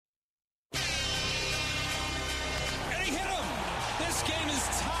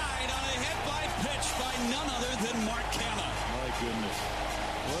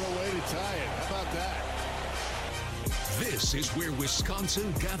tie it. How about that? This is where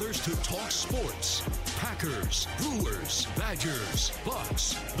Wisconsin gathers to talk sports. Packers, Brewers, Badgers,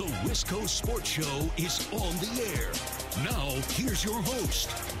 Bucks. The Wisco Sports Show is on the air. Now, here's your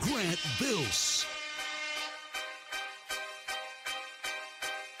host, Grant Bills.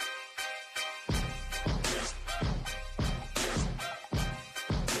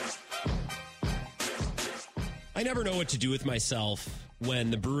 I never know what to do with myself when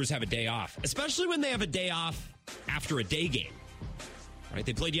the Brewers have a day off, especially when they have a day off after a day game. Right?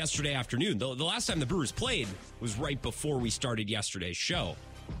 They played yesterday afternoon. The last time the Brewers played was right before we started yesterday's show.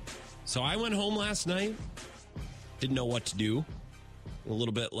 So I went home last night, didn't know what to do. A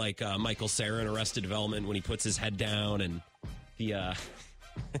little bit like Michael Cera in Arrested Development when he puts his head down and he's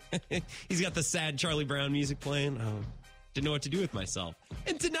got the sad Charlie Brown music playing. Didn't know what to do with myself.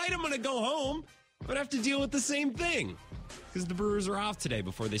 And tonight I'm going to go home. I'm going to have to deal with the same thing because the Brewers are off today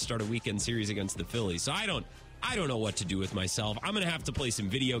before they start a weekend series against the Phillies. So I don't know what to do with myself. I'm going to have to play some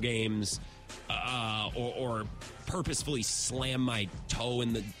video games or purposefully slam my toe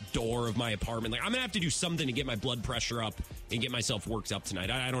in the door of my apartment. Like I'm going to have to do something to get my blood pressure up and get myself worked up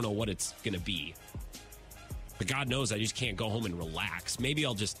tonight. I don't know what it's going to be. But God knows I just can't go home and relax. Maybe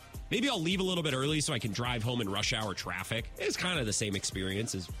I'll leave a little bit early so I can drive home in rush hour traffic. It's kind of the same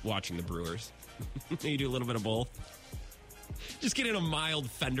experience as watching the Brewers. You do a little bit of both. Just get in a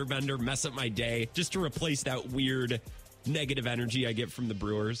mild fender bender, mess up my day, just to replace that weird negative energy I get from the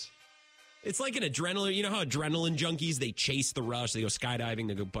Brewers. It's like an adrenaline. You know how adrenaline junkies, they chase the rush, they go skydiving,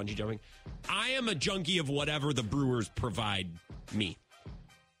 they go bungee jumping. I am a junkie of whatever the Brewers provide me.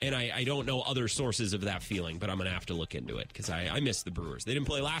 And I don't know other sources of that feeling, but I'm going to have to look into it because I miss the Brewers. They didn't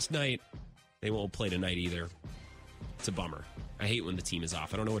play last night. They won't play tonight either. It's a bummer. I hate when the team is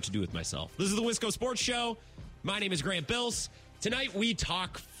off. I don't know what to do with myself. This is the Wisco Sports Show. My name is Grant Bills. Tonight we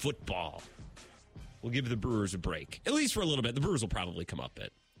talk football. We'll give the Brewers a break, at least for a little bit. The Brewers will probably come up at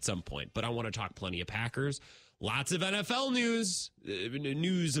some point, but I want to talk plenty of Packers. Lots of NFL news,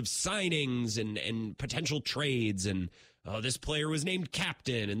 news of signings and potential trades, and this player was named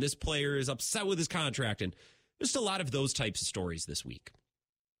captain, and this player is upset with his contract, and just a lot of those types of stories this week.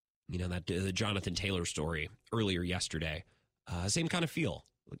 You know, that the Jonathan Taylor story earlier yesterday, same kind of feel.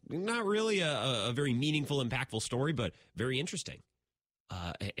 Not really a very meaningful, impactful story, but very interesting,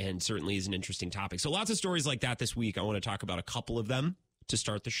 and certainly is an interesting topic. So lots of stories like that this week. I want to talk about a couple of them to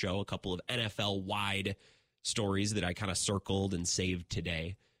start the show, a couple of NFL-wide stories that I kind of circled and saved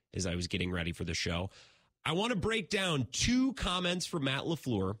today as I was getting ready for the show. I want to break down two comments from Matt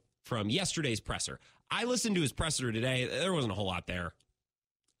LaFleur from yesterday's presser. I listened to his presser today. There wasn't a whole lot there.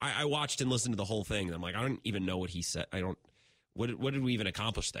 I watched and listened to the whole thing. And I'm like, I don't even know what he said. What did we even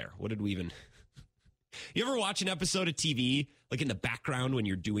accomplish there? What did we even... You ever watch an episode of TV, like in the background when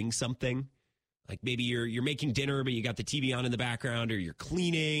you're doing something? Like maybe you're making dinner, but you got the TV on in the background, or you're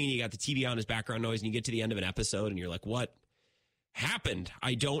cleaning, and you got the TV on as background noise, and you get to the end of an episode, and you're like, what happened?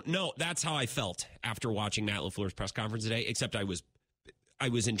 I don't know. That's how I felt after watching Matt LaFleur's press conference today, except I was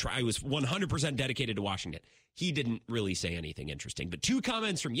 100% dedicated to watching it. He didn't really say anything interesting. But two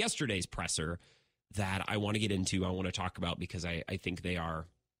comments from yesterday's presser that I want to get into, I want to talk about because I think they are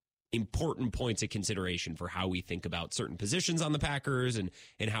important points of consideration for how we think about certain positions on the Packers and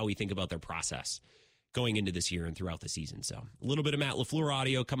how we think about their process going into this year and throughout the season. So a little bit of Matt LaFleur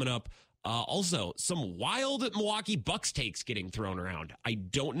audio coming up. Also, some wild Milwaukee Bucks takes getting thrown around. I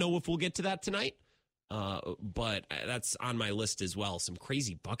don't know if we'll get to that tonight, but that's on my list as well. Some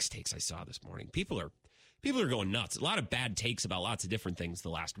crazy Bucks takes I saw this morning. People are going nuts. A lot of bad takes about lots of different things the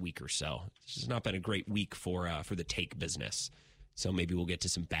last week or so. It's just not been a great week for the take business. So maybe we'll get to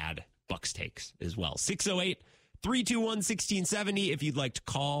some bad Bucks takes as well. 608-321-1670 if you'd like to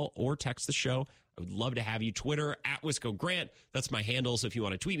call or text the show. I would love to have you. Twitter at Wisco Grant. That's my handle. So if you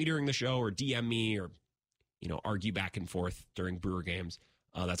want to tweet me during the show or DM me or, argue back and forth during Brewer games,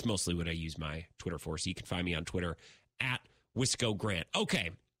 that's mostly what I use my Twitter for. So you can find me on Twitter at Wisco Grant. Okay.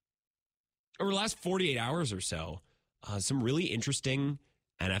 Over the last 48 hours or so, some really interesting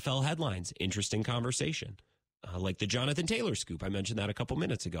NFL headlines, interesting conversation. Like the Jonathan Taylor scoop. I mentioned that a couple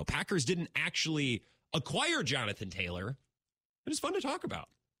minutes ago. Packers didn't actually acquire Jonathan Taylor, but it's fun to talk about,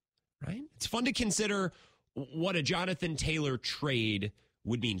 right? It's fun to consider what a Jonathan Taylor trade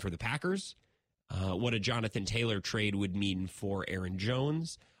would mean for the Packers, what a Jonathan Taylor trade would mean for Aaron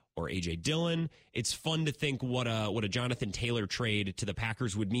Jones or A.J. Dillon. It's fun to think what a Jonathan Taylor trade to the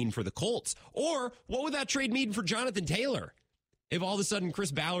Packers would mean for the Colts, or what would that trade mean for Jonathan Taylor if all of a sudden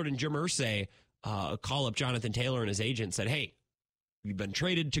Chris Ballard and Jim Irsay call up Jonathan Taylor and his agent and said, hey, you've been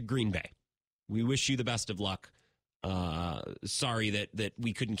traded to Green Bay. We wish you the best of luck. sorry that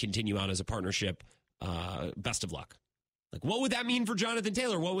we couldn't continue on as a partnership. Best of luck. Like, what would that mean for Jonathan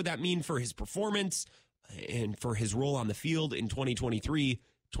Taylor? What would that mean for his performance and for his role on the field in 2023,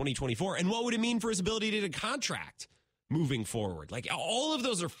 2024? And what would it mean for his ability to get a contract moving forward? Like, all of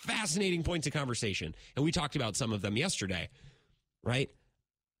those are fascinating points of conversation. And we talked about some of them yesterday, right?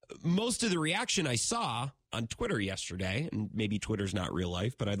 Most of the reaction I saw on Twitter yesterday, and maybe Twitter's not real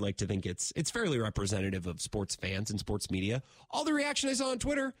life, but I'd like to think it's fairly representative of sports fans and sports media. All the reaction I saw on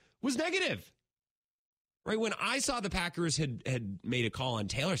Twitter was negative. Right? When I saw the Packers had made a call on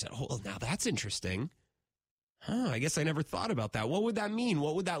Taylor, I said, oh, well, now that's interesting. I guess I never thought about that. What would that mean?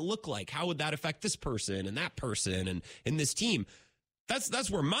 What would that look like? How would that affect this person and that person and this team?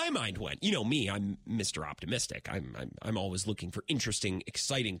 That's where my mind went. You know me, I'm Mr. Optimistic. I'm always looking for interesting,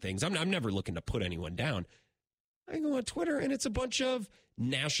 exciting things. I'm never looking to put anyone down. I go on Twitter and it's a bunch of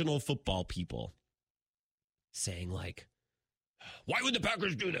national football people saying like, why would the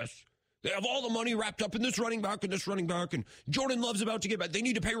Packers do this? They have all the money wrapped up in this running back and Jordan Love's about to get back. They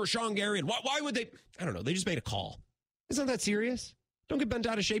need to pay Rashawn Gary. And why would they? I don't know. They just made a call. Isn't that serious? Don't get bent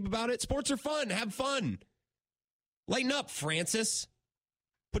out of shape about it. Sports are fun. Have fun. Lighten up, Francis.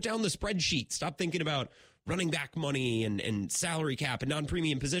 Put down the spreadsheet. Stop thinking about running back money and salary cap and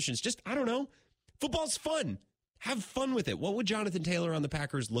non-premium positions. Just, I don't know. Football's fun. Have fun with it. What would Jonathan Taylor on the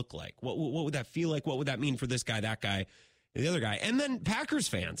Packers look like? What would that feel like? What would that mean for this guy, that guy, and the other guy? And then Packers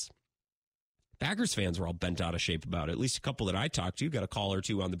fans. Packers fans were all bent out of shape about it. At least a couple that I talked to. Got a call or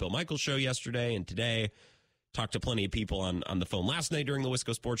two on the Bill Michaels show yesterday and today. Talked to plenty of people on the phone last night during the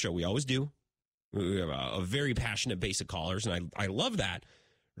Wisco Sports Show. We always do. We have a very passionate base of callers, and I love that.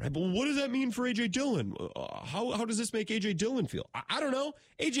 Right? But what does that mean for A.J. Dillon? How does this make A.J. Dillon feel? I don't know.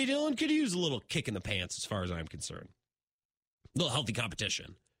 A.J. Dillon could use a little kick in the pants as far as I'm concerned. A little healthy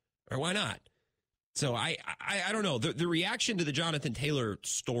competition. Or why not? So I don't know. The reaction to the Jonathan Taylor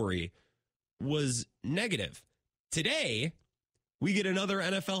story was negative. Today, we get another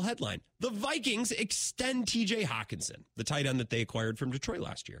NFL headline. The Vikings extend TJ Hawkinson, the tight end that they acquired from Detroit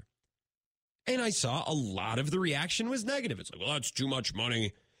last year. And I saw a lot of the reaction was negative. It's like, well, that's too much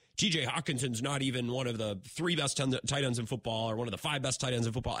money. TJ Hawkinson's not even one of the 3 best tight ends in football or one of the 5 best tight ends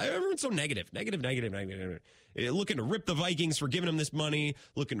in football. Everyone's so negative. Looking to rip the Vikings for giving him this money,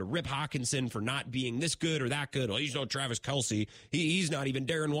 looking to rip Hawkinson for not being this good or that good. Well, he's no Travis Kelce. He's not even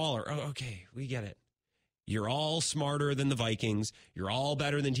Darren Waller. Oh, okay, we get it. You're all smarter than the Vikings. You're all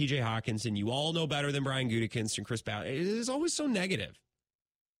better than TJ Hawkinson. You all know better than Brian Gutekunst and Chris Ballard. It is always so negative.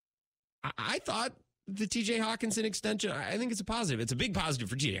 I thought the TJ Hawkinson extension, I think it's a positive. It's a big positive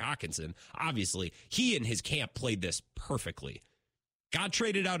for TJ Hawkinson. Obviously, he and his camp played this perfectly. Got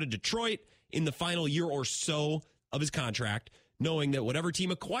traded out of Detroit in the final year or so of his contract, knowing that whatever team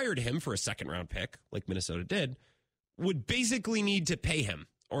acquired him for a second-round pick, like Minnesota did, would basically need to pay him,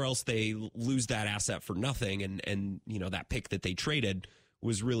 or else they lose that asset for nothing, and you know that pick that they traded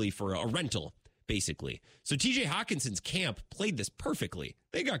was really for a rental, basically. So TJ Hawkinson's camp played this perfectly.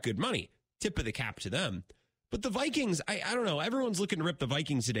 They got good money. Tip of the cap to them. But the Vikings, I don't know. Everyone's looking to rip the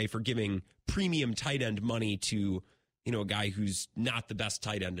Vikings today for giving premium tight end money to, you know, a guy who's not the best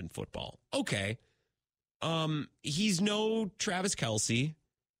tight end in football. Okay. He's no Travis Kelce.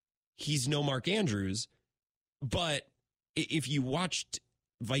 He's no Mark Andrews. But if you watched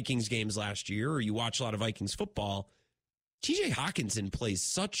Vikings games last year or you watch a lot of Vikings football, TJ Hawkinson plays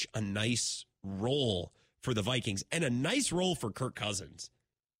such a nice role for the Vikings and a nice role for Kirk Cousins.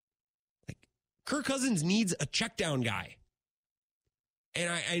 Kirk Cousins needs a check down guy.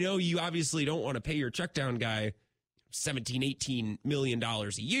 And I know you obviously don't want to pay your check down guy $17, $18 million a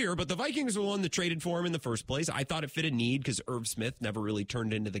year, but the Vikings were the one that traded for him in the first place. I thought it fit a need because Irv Smith never really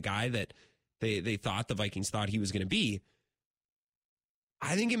turned into the guy that they thought the Vikings thought he was going to be.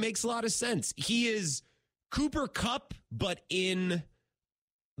 I think it makes a lot of sense. He is Cooper Kupp, but in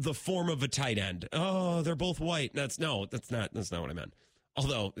the form of a tight end. Oh, they're both white. That's not what I meant.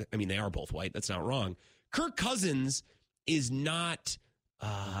 Although, I mean, they are both white. That's not wrong. Kirk Cousins is not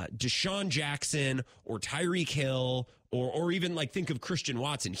Deshaun Jackson or Tyreek Hill or even like think of Christian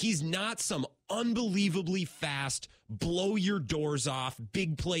Watson. He's not some unbelievably fast, blow your doors off,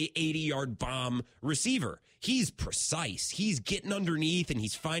 big play 80-yard bomb receiver. He's precise. He's getting underneath and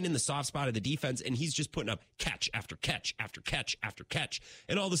he's finding the soft spot of the defense and he's just putting up catch after catch after catch after catch.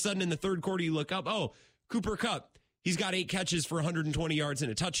 And all of a sudden in the third quarter, you look up, oh, Cooper Kupp. He's got 8 catches for 120 yards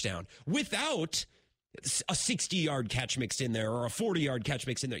and a touchdown without a 60-yard catch mixed in there or a 40-yard catch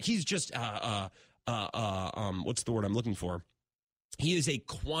mixed in there. He's just, what's the word I'm looking for? He is a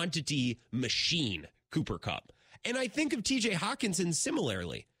quantity machine, Cooper Kupp. And I think of TJ Hawkinson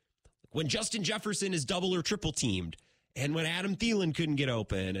similarly. when Justin Jefferson is double or triple teamed, and when Adam Thielen couldn't get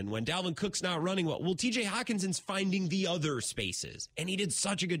open, and when Dalvin Cook's not running well. Well, TJ Hawkinson's finding the other spaces, and he did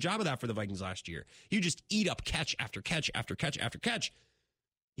such a good job of that for the Vikings last year. You just eat up catch after catch after catch after catch.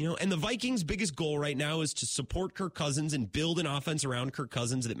 And the Vikings' biggest goal right now is to support Kirk Cousins and build an offense around Kirk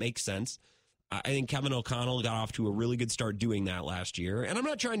Cousins that makes sense. I think Kevin O'Connell got off to a really good start doing that last year. And I'm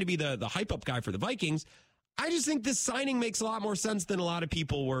not trying to be the hype-up guy for the Vikings. I just think this signing makes a lot more sense than a lot of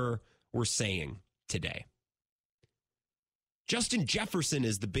people were saying today. Justin Jefferson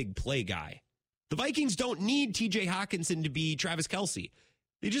is the big play guy. The Vikings don't need TJ Hawkinson to be Travis Kelce.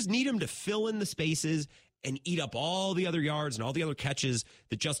 They just need him to fill in the spaces and eat up all the other yards and all the other catches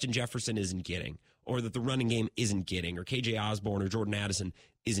that Justin Jefferson isn't getting, or that the running game isn't getting, or KJ Osborne or Jordan Addison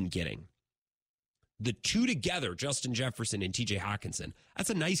isn't getting. The two together, Justin Jefferson and TJ Hawkinson,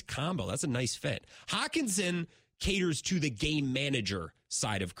 that's a nice combo. That's a nice fit. Hawkinson caters to the game manager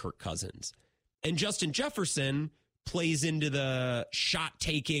side of Kirk Cousins, and Justin Jefferson plays into the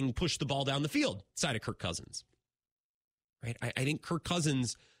shot-taking, push the ball down the field side of Kirk Cousins. Right? I think Kirk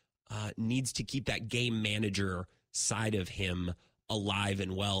Cousins needs to keep that game manager side of him alive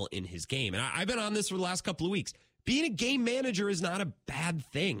and well in his game. And I've been on this for the last couple of weeks. Being a game manager is not a bad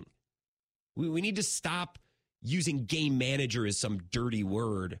thing. We need to stop using game manager as some dirty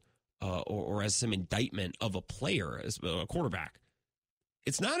word or as some indictment of a player, as a quarterback.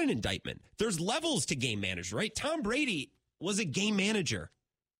 It's not an indictment. There's levels to game manager, right? Tom Brady was a game manager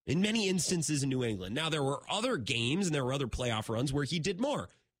in many instances in New England. Now, there were other games and there were other playoff runs where he did more.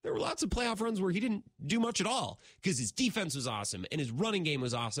 There were lots of playoff runs where he didn't do much at all because his defense was awesome and his running game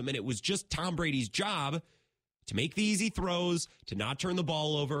was awesome, and it was just Tom Brady's job to make the easy throws, to not turn the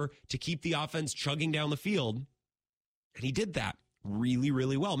ball over, to keep the offense chugging down the field. And he did that really,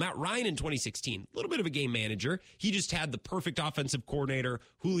 really well. Matt Ryan in 2016, a little bit of a game manager. He just had the perfect offensive coordinator,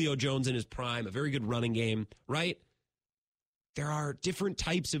 Julio Jones in his prime, a very good running game, right? There are different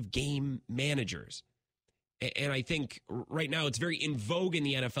types of game managers. And I think right now it's very in vogue in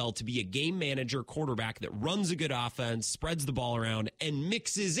the NFL to be a game manager quarterback that runs a good offense, spreads the ball around, and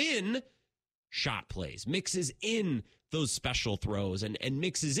mixes in shot plays, mixes in those special throws, and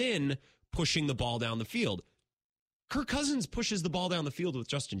mixes in pushing the ball down the field. Kirk Cousins pushes the ball down the field with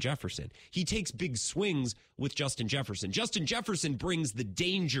Justin Jefferson. He takes big swings with Justin Jefferson. Justin Jefferson brings the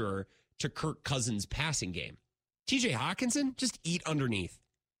danger to Kirk Cousins' passing game. TJ Hawkinson, just eat underneath.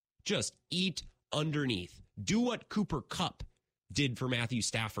 Just eat underneath. Do what Cooper Kupp did for Matthew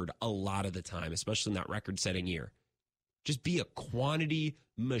Stafford a lot of the time, especially in that record-setting year. Just be a quantity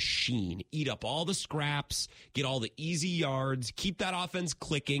machine. Eat up all the scraps, get all the easy yards, keep that offense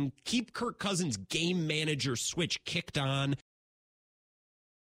clicking, keep Kirk Cousins' game manager switch kicked on,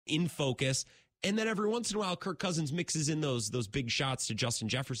 in focus, and then every once in a while, Kirk Cousins mixes in those big shots to Justin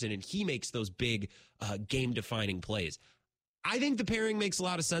Jefferson, and he makes those big game-defining plays. I think the pairing makes a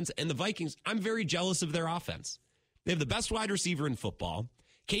lot of sense, and the Vikings, I'm very jealous of their offense. They have the best wide receiver in football.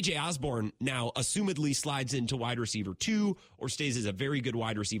 KJ Osborne now assumedly slides into wide receiver 2 or stays as a very good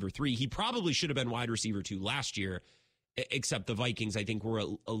wide receiver 3. He probably should have been wide receiver 2 last year, except the Vikings, I think, were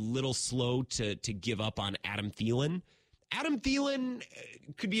a little slow to give up on Adam Thielen. Adam Thielen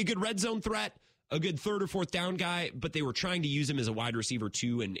could be a good red zone threat, a good third or fourth down guy, but they were trying to use him as a wide receiver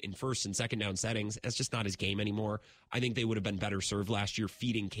 2 in first and second down settings. That's just not his game anymore. I think they would have been better served last year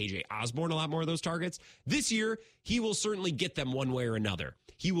feeding KJ Osborne a lot more of those targets. This year, he will certainly get them one way or another.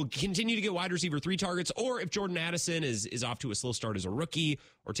 He will continue to get wide receiver 3 targets, or if Jordan Addison is off to a slow start as a rookie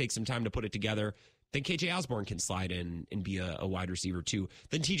or takes some time to put it together, then KJ Osborne can slide in and be a wide receiver 2.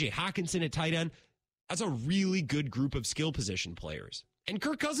 Then TJ Hawkinson at tight end. That's a really good group of skill position players. And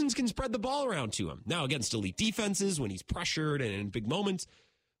Kirk Cousins can spread the ball around to him. Now, against elite defenses, when he's pressured and in big moments,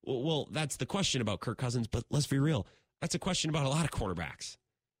 well, that's the question about Kirk Cousins, but let's be real. That's a question about a lot of quarterbacks.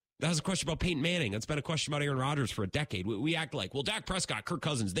 That was a question about Peyton Manning. That's been a question about Aaron Rodgers for a decade. We act like, well, Dak Prescott, Kirk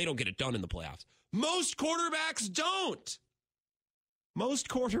Cousins, they don't get it done in the playoffs. Most quarterbacks don't. Most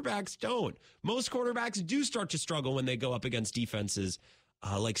quarterbacks don't. Most quarterbacks do start to struggle when they go up against defenses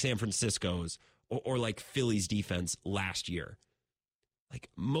like San Francisco's or like Philly's defense last year. Like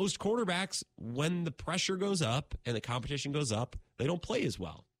most quarterbacks, when the pressure goes up and the competition goes up, they don't play as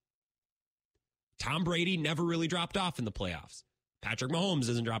well. Tom Brady never really dropped off in the playoffs. Patrick Mahomes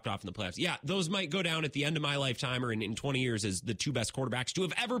hasn't dropped off in the playoffs. Yeah, those might go down at the end of my lifetime or in 20 years as the 2 best quarterbacks to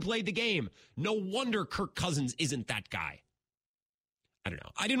have ever played the game. No wonder Kirk Cousins isn't that guy. I don't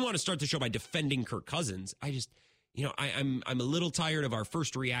know. I didn't want to start the show by defending Kirk Cousins. I just, I'm a little tired of our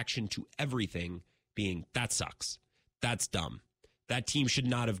first reaction to everything being, that sucks. That's dumb. That team should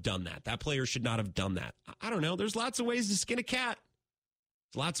not have done that. That player should not have done that. I don't know. There's lots of ways to skin a cat.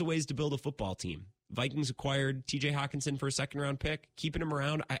 There's lots of ways to build a football team. Vikings acquired TJ Hawkinson for a second-round pick. Keeping him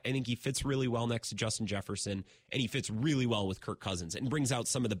around, I think he fits really well next to Justin Jefferson, and he fits really well with Kirk Cousins and brings out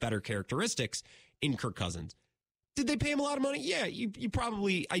some of the better characteristics in Kirk Cousins. Did they pay him a lot of money? Yeah, you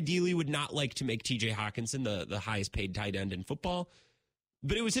probably ideally would not like to make TJ Hawkinson the highest paid tight end in football,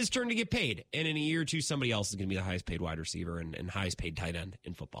 but it was his turn to get paid. And in a year or two, somebody else is going to be the highest paid wide receiver and highest paid tight end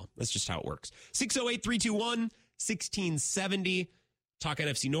in football. That's just how it works. 608-321-1670. Talk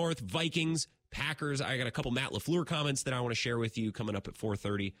NFC North, Vikings, Packers. I got a couple Matt LaFleur comments that I want to share with you coming up at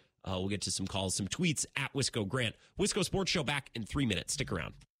 4:30. We'll get to some calls, some tweets at Wisco Grant. Wisco Sports Show back in 3 minutes. Stick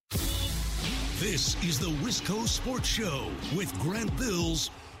around. This is the Wisco Sports Show with Grant Bills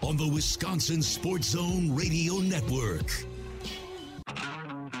on the Wisconsin Sports Zone Radio Network.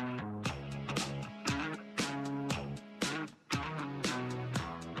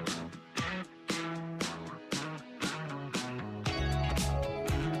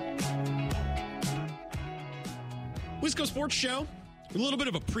 Wisco Sports Show. A little bit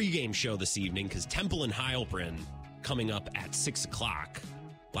of a pregame show this evening because Temple and Heilprin coming up at 6 o'clock.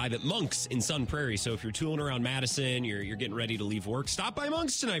 Live at Monk's in Sun Prairie. So if you're tooling around Madison, you're getting ready to leave work, stop by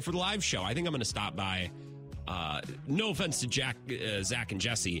Monk's tonight for the live show. I think I'm going to stop by. No offense to Zach and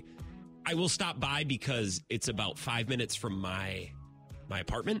Jesse. I will stop by because it's about 5 minutes from my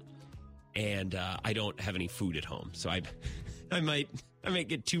apartment, and I don't have any food at home. So I might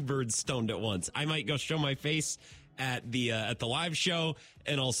get two birds stoned at once. I might go show my face at the live show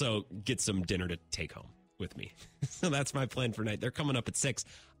and also get some dinner to take home with me. So that's my plan for tonight. They're coming up at 6.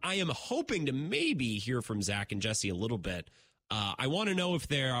 I am hoping to maybe hear from Zach and Jesse a little bit. I want to know if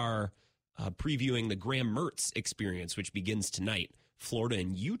they are previewing the Graham Mertz experience, which begins tonight, Florida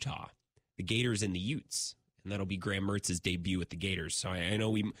and Utah, the Gators and the Utes. And that'll be Graham Mertz's debut with the Gators. So I know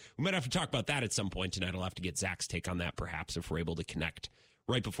we might have to talk about that at some point tonight. I'll have to get Zach's take on that, perhaps, if we're able to connect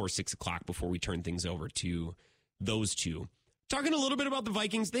right before 6 o'clock before we turn things over to those two. Talking a little bit about the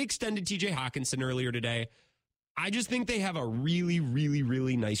Vikings, they extended TJ Hawkinson earlier today. I just think they have a really, really,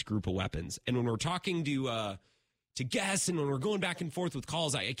 really nice group of weapons. And when we're talking to guests and when we're going back and forth with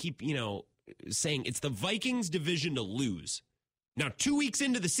calls, I keep, saying it's the Vikings division to lose. Now, 2 weeks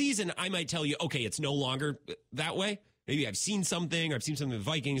into the season, I might tell you, okay, it's no longer that way. Maybe I've seen something with the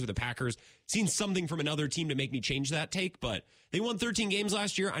Vikings or the Packers, seen something from another team to make me change that take. But they won 13 games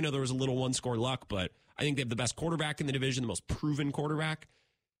last year. I know there was a little one-score luck, but I think they have the best quarterback in the division, the most proven quarterback.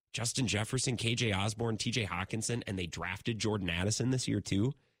 Justin Jefferson, KJ Osborne, TJ Hawkinson, and they drafted Jordan Addison this year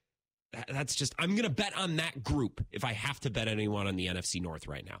too. That's just, I'm going to bet on that group if I have to bet anyone on the NFC North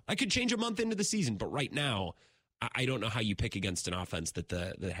right now. I could change a month into the season, but right now, I don't know how you pick against an offense that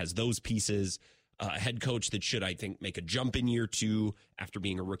has those pieces. A head coach that should, I think, make a jump in year 2 after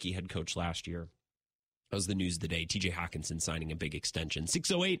being a rookie head coach last year. That was the news of the day. TJ Hawkinson signing a big extension.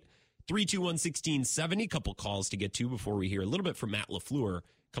 608-321-1670. Couple calls to get to before we hear a little bit from Matt LaFleur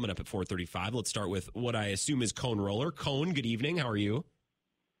coming up at 4:35. Let's start with what I assume is Cone Roller. Cone, good evening. How are you?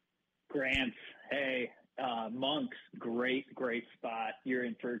 Grant, hey, Monk's, great spot. You're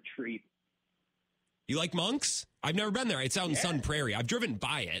in for a treat. You like Monk's? I've never been there. It's out in Sun Prairie. I've driven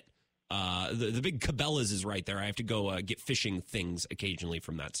by it. The big Cabela's is right there. I have to go get fishing things occasionally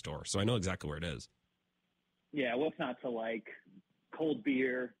from that store. So I know exactly where it is. Yeah, what's not to like? Cold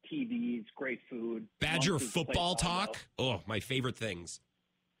beer, TVs, great food. Badger football talk? Oh, my favorite things.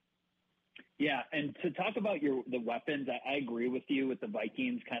 Yeah, and to talk about the weapons, I agree with you with the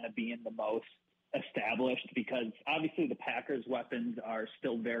Vikings kind of being the most established because obviously the Packers' weapons are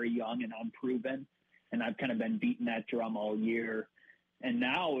still very young and unproven, and I've kind of been beating that drum all year. And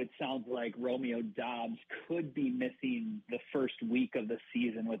now it sounds like Romeo Doubs could be missing the first week of the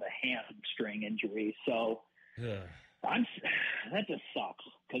season with a hamstring injury. So that just sucks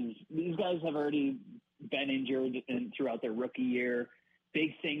because these guys have already been injured throughout their rookie year.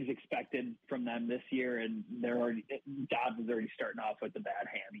 Big things expected from them this year, and Doubs is already starting off with a bad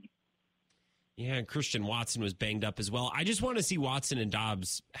hammy. Yeah, and Christian Watson was banged up as well. I just want to see Watson and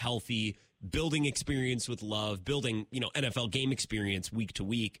Doubs healthy, building experience with Love, building, NFL game experience week to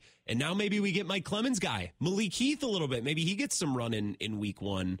week. And now maybe we get Mike Clemens' guy, Malik Heath, a little bit. Maybe he gets some run in week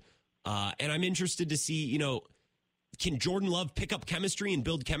 1. And I'm interested to see, can Jordan Love pick up chemistry and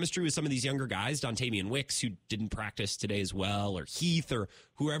build chemistry with some of these younger guys, Dontavian Wicks, who didn't practice today as well, or Heath, or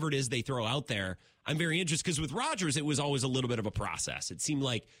whoever it is they throw out there. I'm very interested because with Rodgers, it was always a little bit of a process. It seemed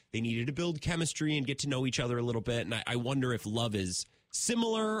like they needed to build chemistry and get to know each other a little bit. And I wonder if Love is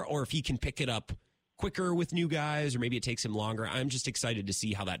similar or if he can pick it up quicker with new guys, or maybe it takes him longer. I'm just excited to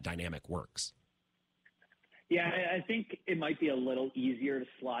see how that dynamic works. Yeah, I think it might be a little easier to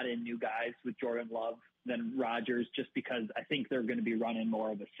slot in new guys with Jordan Love than Rodgers, just because I think they're going to be running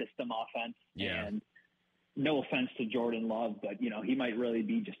more of a system offense. Yeah. And no offense to Jordan Love, but, he might really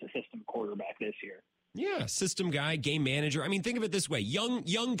be just a system quarterback this year. Yeah, system guy, game manager. I mean, think of it this way.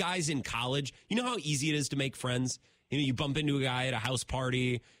 Young guys in college, you know how easy it is to make friends? You bump into a guy at a house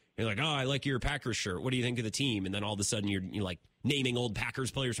party. You're like, oh, I like your Packers shirt. What do you think of the team? And then all of a sudden you're like naming old Packers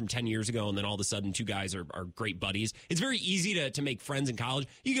players from 10 years ago. And then all of a sudden two guys are great buddies. It's very easy to make friends in college.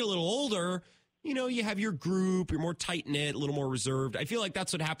 You get a little older, you have your group, you're more tight-knit, a little more reserved. I feel like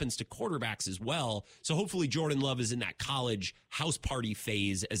that's what happens to quarterbacks as well. So hopefully Jordan Love is in that college house party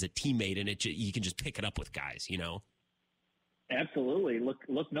phase as a teammate, and you can just pick it up with guys, Absolutely.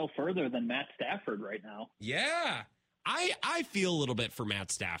 Look no further than Matt Stafford right now. Yeah. I feel a little bit for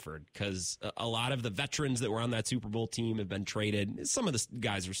Matt Stafford because a lot of the veterans that were on that Super Bowl team have been traded. Some of the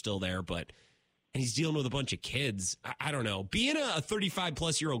guys are still there, and he's dealing with a bunch of kids. I don't know. Being a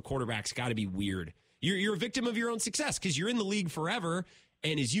 35-plus-year-old quarterback's got to be weird. You're a victim of your own success because you're in the league forever,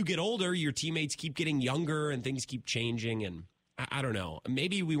 and as you get older, your teammates keep getting younger and things keep changing, and I don't know.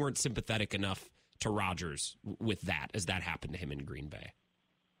 Maybe we weren't sympathetic enough to Rodgers with that as that happened to him in Green Bay.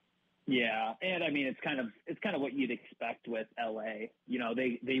 Yeah, and I mean it's kind of what you'd expect with LA.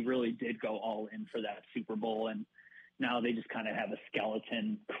 They really did go all in for that Super Bowl, and now they just kind of have a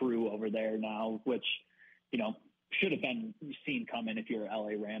skeleton crew over there now, which should have been seen coming if you're an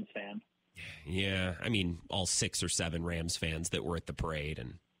LA Rams fan. Yeah, I mean all 6 or 7 Rams fans that were at the parade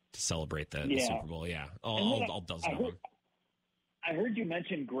and to celebrate the Super Bowl. Yeah, all dozen of them. I heard you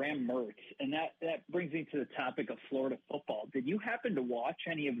mention Graham Mertz, and that brings me to the topic of Florida football. Did you happen to watch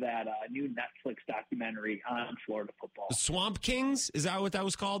any of that new Netflix documentary on Florida football? The Swamp Kings? Is that what that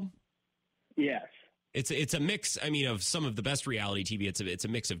was called? Yes. It's a mix, of some of the best reality TV. It's a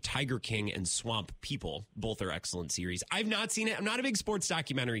mix of Tiger King and Swamp People. Both are excellent series. I've not seen it. I'm not a big sports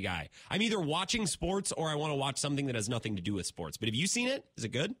documentary guy. I'm either watching sports or I want to watch something that has nothing to do with sports. But have you seen it? Is it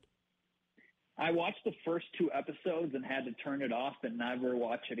good? I watched the first 2 episodes and had to turn it off and never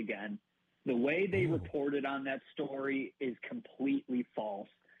watch it again. The way they reported on that story is completely false.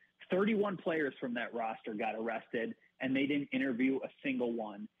 31 players from that roster got arrested, and they didn't interview a single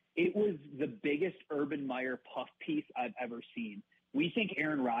one. It was the biggest Urban Meyer puff piece I've ever seen. We think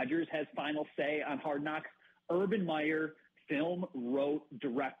Aaron Rodgers has final say on Hard Knocks. Urban Meyer wrote,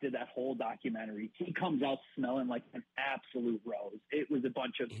 directed that whole documentary. He comes out smelling like an absolute rose. It was a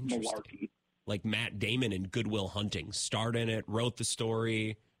bunch of malarkey. Like Matt Damon in Good Will Hunting. Starred in it, wrote the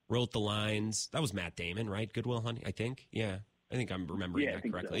story, wrote the lines. That was Matt Damon, right? Good Will Hunting, I think. Yeah. I think I'm remembering that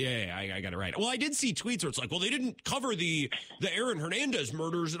correctly. So. Yeah, I got it right. Well, I did see tweets where it's like, well, they didn't cover the Aaron Hernandez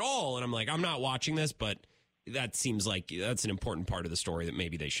murders at all. And I'm like, I'm not watching this, but that seems like that's an important part of the story that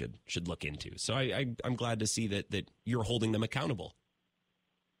maybe they should look into. So I'm glad to see that you're holding them accountable.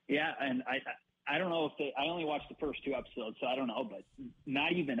 Yeah, and I don't know if I only watched the first 2 episodes, so I don't know, but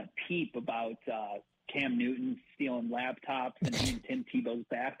not even a peep about Cam Newton stealing laptops and being Tim Tebow's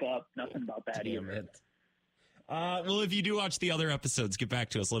backup. Nothing about that either. Well, if you do watch the other episodes, get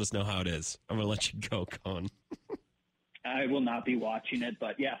back to us. Let us know how it is. I'm going to let you go, Cone. I will not be watching it,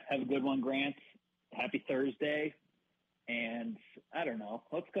 but yeah, have a good one, Grant. Happy Thursday. And I don't know.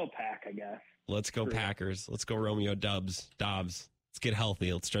 Let's go Pack, I guess. Let's go Packers. Let's go Romeo Dobbs. Let's get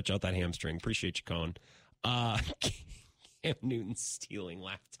healthy. Let's stretch out that hamstring. Appreciate you, Cone. Cam Newton stealing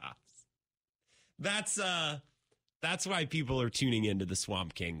laptops. That's why people are tuning into the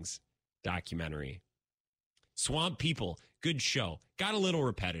Swamp Kings documentary. Swamp People, good show. Got a little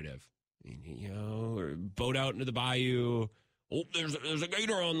repetitive. Or boat out into the bayou. Oh, there's a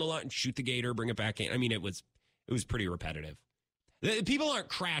gator on the line. Shoot the gator, bring it back in. I mean, it was pretty repetitive. People aren't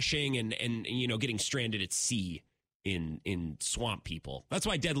crashing and getting stranded at sea in Swamp People. That's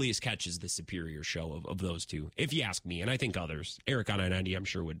why Deadliest Catch is the superior show of those two, if you ask me, and I think others. Eric on I-90, I'm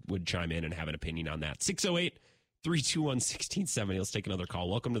sure, would chime in and have an opinion on that. 608-321-1670. Let's take another call.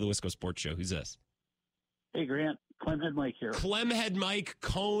 Welcome to the Wisco Sports Show. Who's this? Hey, Grant. Clemhead Mike here. Clemhead Mike,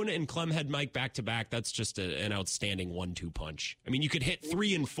 Cone and Clemhead Mike back-to-back. That's just an outstanding 1-2 punch. I mean, you could hit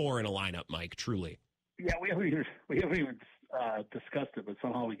 3 and 4 in a lineup, Mike, truly. Yeah, we haven't even discussed it, but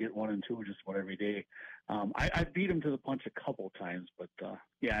somehow we get 1 and 2 just about every day. I beat him to the punch a couple times, but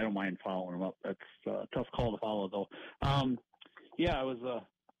yeah, I don't mind following him up. That's a tough call to follow, though. Yeah,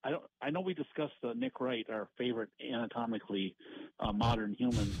 I know we discussed Nick Wright, our favorite anatomically modern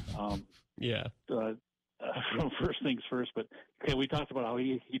human. Yeah. First things first, but okay, we talked about how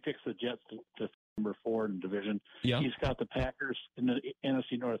he picks the Jets to number 4 in the division. Yeah. He's got the Packers in the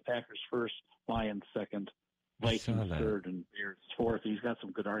NFC North. Packers first, Lions second, Vikings third, and Bears fourth. He's got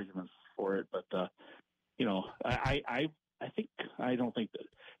some good arguments for it, but I don't think that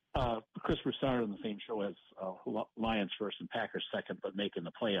Chris Broussard on the same show as Lions first and Packers second, but making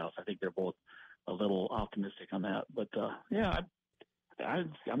the playoffs. I think they're both a little optimistic on that. But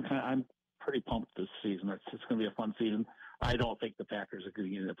I'm pretty pumped this season. It's going to be a fun season. I don't think the Packers are going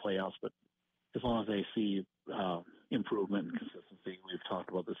to get in the playoffs, but as long as they see improvement and consistency, we've talked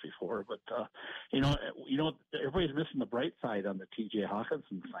about this before. But everybody's missing the bright side on the T.J.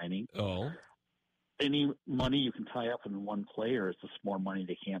 Hawkinson signing. Oh, any money you can tie up in one player is just more money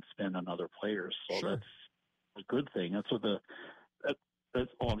they can't spend on other players. So sure. That's a good thing. That's what that was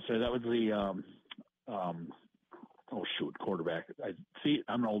the quarterback.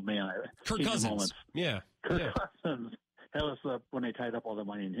 I'm an old man. Kirk Cousins. Yeah. Kirk Cousins. That was when they tied up all the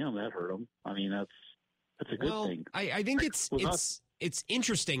money in him. That hurt him. I mean, that's a good thing. I think it's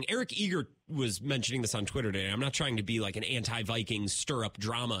interesting. Eric Eager was mentioning this on Twitter today. I'm not trying to be like an anti-Vikings stir-up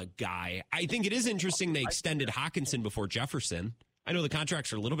drama guy. I think it is interesting they extended Hawkinson before Jefferson. I know the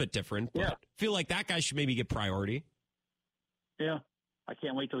contracts are a little bit different, but I feel like that guy should maybe get priority. Yeah. I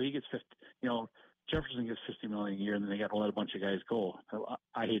can't wait till he gets 50. Jefferson gets $50 million a year, and then they got to let a bunch of guys go.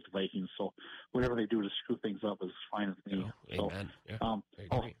 I hate the Vikings, so whatever they do to screw things up is fine with me. Amen. Yeah,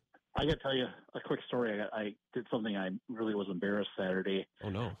 I got to tell you a quick story. I did something I really was embarrassed Saturday. Oh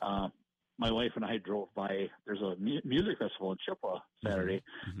no! My wife and I drove by. There's a music festival in Chippewa Saturday,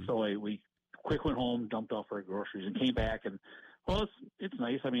 so we quick went home, dumped off our groceries, and came back. And it's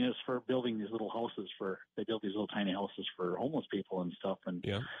nice. I mean, it's for building these little houses they built these little tiny houses for homeless people and stuff. And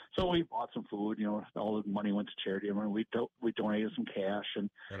so we bought some food, all the money went to charity. I mean, we donated some cash, and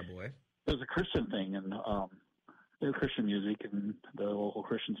it was a Christian thing, and there was Christian music, and the local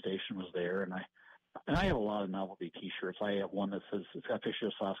Christian station was there. And I have a lot of novelty T-shirts. I have one that says, it's got a picture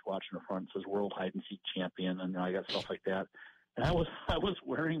of Sasquatch in the front. It says World Hide and Seek Champion. And I got stuff like that. And I was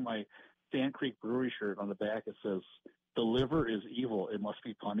wearing my Sand Creek Brewery shirt. On the back it says, "The liver is evil. It must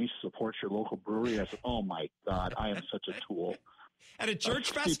be punished. Support your local brewery." I said, oh, my God, I am such a tool. At a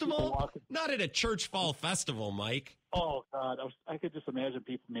church festival? Not at a church fall festival, Mike. Oh, God. I could just imagine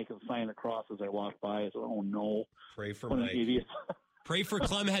people making a sign of the cross as I walked by. I said, oh, no. Pray for Mike. Pray for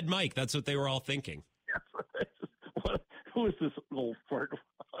Clemhead Mike. That's what they were all thinking. Who is this little fart?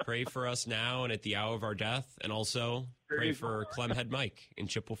 Pray for us now and at the hour of our death. And also pray for Clemhead Mike in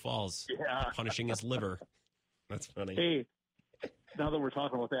Chippewa Falls, punishing his liver. That's funny. Hey, now that we're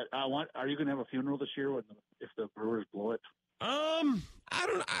talking about that, are you going to have a funeral this year if the Brewers blow it?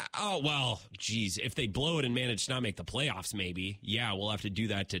 If they blow it and manage to not make the playoffs, maybe. Yeah, we'll have to do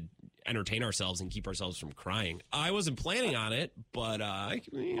that to entertain ourselves and keep ourselves from crying. I wasn't planning on it, but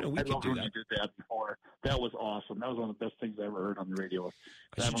we can do that. You did that before. That was awesome. That was one of the best things I ever heard on the radio.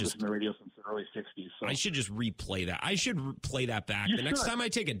 I haven't listened to the radio since the early 60s. So. I should just replay that. I should play that back. Next time I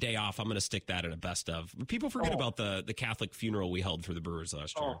take a day off, I'm going to stick that in a best of. People forget about the Catholic funeral we held for the Brewers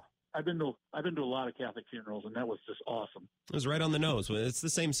last year. I've been to a lot of Catholic funerals, and that was just awesome. It was right on the nose. It's the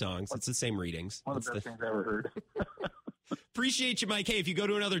same songs. It's the same readings. One of the best things I ever heard. Appreciate you, Mike. Hey, if you go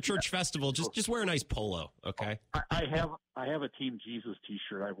to another church festival, just wear a nice polo, okay? I have a Team Jesus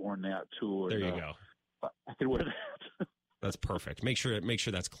T-shirt. I've worn that too. There you go. I can wear that. That's perfect. Make sure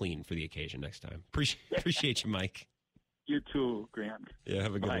that's clean for the occasion next time. Appreciate you, Mike. You too, Grant. Yeah,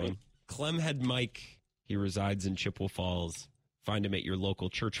 have a good one. Clemhead Mike. He resides in Chippewa Falls. Find him at your local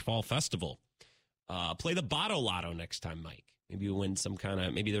church fall festival. Play the Botto Lotto next time, Mike. Maybe you win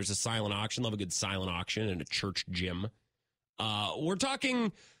maybe there's a silent auction. Love a good silent auction in a church gym. We're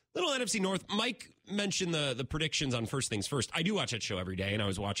talking little NFC North. Mike mentioned the predictions on First Things First. I do watch that show every day, and I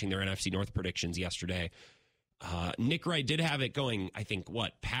was watching their NFC North predictions yesterday. Nick Wright did have it going, I think,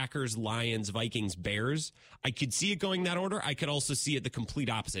 Packers, Lions, Vikings, Bears. I could see it going that order. I could also see it the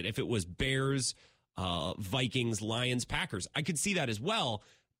complete opposite. If it was Bears, Vikings, Lions, Packers, I could see that as well.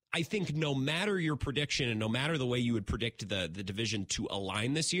 I think no matter your prediction and no matter the way you would predict the division to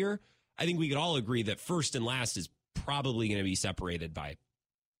align this year, I think we could all agree that first and last is probably going to be separated by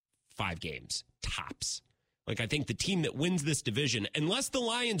 5 games, tops. I think the team that wins this division, unless the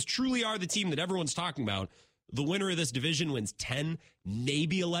Lions truly are the team that everyone's talking about, the winner of this division wins 10,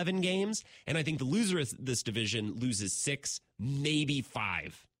 maybe 11 games. And I think the loser of this division loses 6, maybe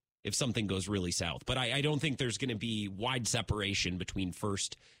 5. If something goes really south. But I don't think there's going to be wide separation between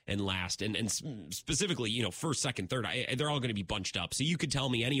first and last. And specifically, first, second, third, they're all going to be bunched up. So you could tell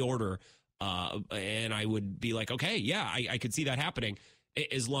me any order, and I would be like, okay, yeah, I could see that happening.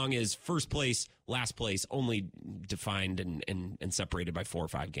 As long as first place, last place, only defined and separated by 4 or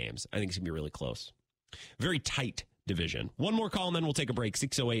 5 games. I think it's going to be really close. Very tight division. One more call, and then we'll take a break.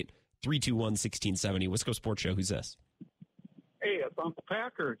 608-321-1670. Wisco Sports Show. Who's this? Hey, it's Uncle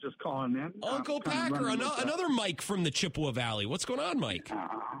Packer just calling in. Uncle Packer, another Mike from the Chippewa Valley. What's going on, Mike?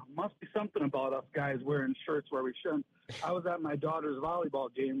 Must be something about us guys wearing shirts where we shouldn't. I was at my daughter's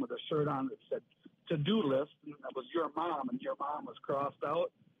volleyball game with a shirt on that said to-do list, and that was your mom, and your mom was crossed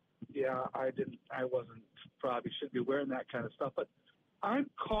out. Yeah, I wasn't, probably should be wearing that kind of stuff. But I'm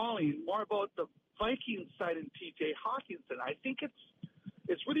calling more about the Vikings side and T.J. Hawkinson. I think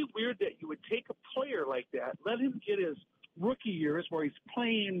it's really weird that you would take a player like that, let him get his rookie years where he's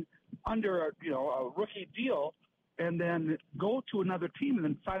playing under a rookie deal, and then go to another team and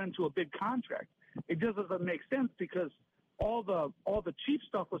then sign him to a big contract. It just doesn't make sense because all the cheap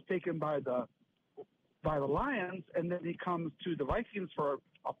stuff was taken by the Lions, and then he comes to the Vikings for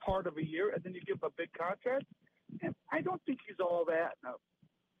a part of a year, and then you give him a big contract. And I don't think he's all that.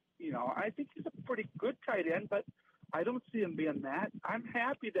 I think he's a pretty good tight end, but I don't see him being that. I'm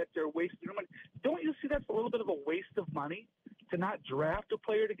happy that they're wasting money. Don't you see that's a little bit of a waste of money to not draft a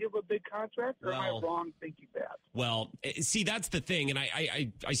player to give a big contract? Or am I wrong thinking that? Well, see, that's the thing. And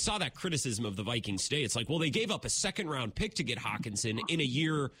I saw that criticism of the Vikings today. It's like, well, they gave up a second-round pick to get Hawkinson in a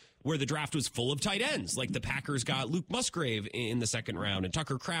year where the draft was full of tight ends. Like the Packers got Luke Musgrave in the second round and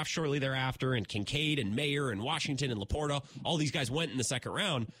Tucker Kraft shortly thereafter and Kincaid and Mayer and Washington and Laporta. All these guys went in the second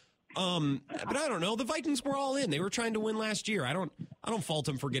round. But I don't know. The Vikings were all in. They were trying to win last year. I don't fault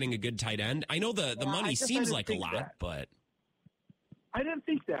them for getting a good tight end. I know the money seems like a lot, but I didn't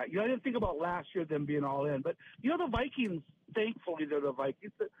think that. I didn't think about last year them being all in. But the Vikings. Thankfully, they're the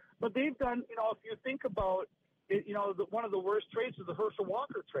Vikings. But they've done. If you think about it, one of the worst trades is the Herschel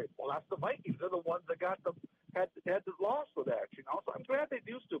Walker trade. Well, that's the Vikings. They're the ones that had the loss for that. So I'm glad they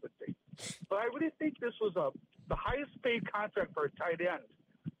do stupid things. But I really think this was the highest paid contract for a tight end.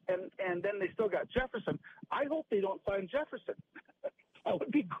 And then they still got Jefferson. I hope they don't sign Jefferson. That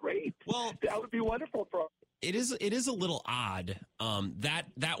would be great. Well, that would be wonderful for us. It is a little odd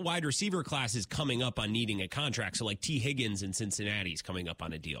that wide receiver class is coming up on needing a contract. So like T. Higgins in Cincinnati is coming up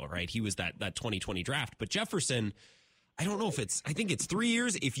on a deal, right? He was that 2020 draft. But Jefferson, I don't know if I think it's 3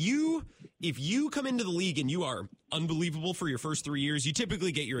 years. If you come into the league and you are unbelievable for your first 3 years, you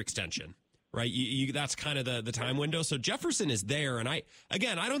typically get your extension. Right, that's kind of the time window. So Jefferson is there, and I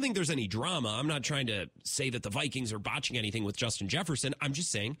don't think there's any drama. I'm not trying to say that the Vikings are botching anything with Justin Jefferson. I'm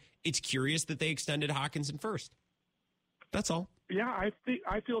just saying it's curious that they extended Hawkinson first. That's all. Yeah,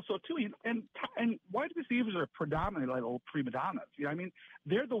 I feel so too. And wide receivers are predominantly like old prima donnas.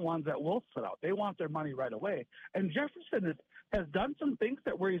 They're the ones that will sit out. They want their money right away. And Jefferson has done some things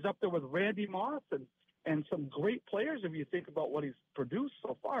where he's up there with Randy Moss and some great players. If you think about what he's produced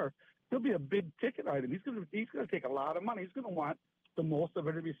so far. He'll be a big ticket item. He's going to take a lot of money. He's going to want the most of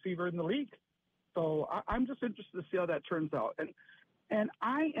every receiver in the league. So I'm just interested to see how that turns out. And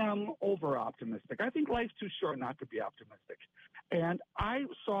I am over optimistic. I think life's too short not to be optimistic. And I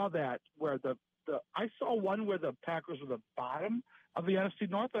saw that where I saw one where the Packers were the bottom of the NFC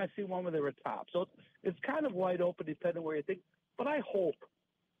North, and I see one where they were top. So it's kind of wide open depending where you think. But I hope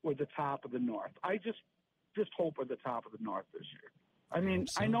we're the top of the North. I just hope we're the top of the North this year. I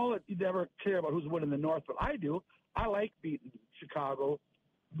know that you never care about who's winning the North, but I do. I like beating Chicago,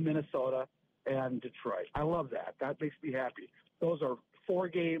 Minnesota, and Detroit. I love that. That makes me happy. Those are 4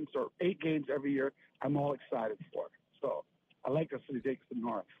 games or 8 games every year I'm all excited for. So I like us to take the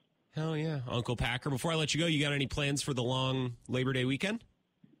North. Hell yeah. Uncle Packer, before I let you go, you got any plans for the long Labor Day weekend?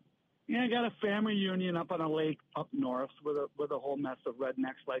 Yeah, I got a family reunion up on a lake up north with a whole mess of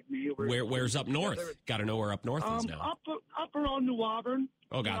rednecks like me. Where's up north? Got to know where up north is now. Up around New Auburn.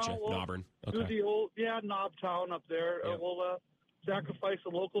 Oh, gotcha. New Auburn. Okay. Do the old Knob Town up there. Yep. We'll sacrifice a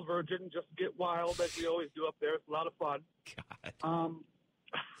local virgin, just get wild like we always do up there. It's a lot of fun. God.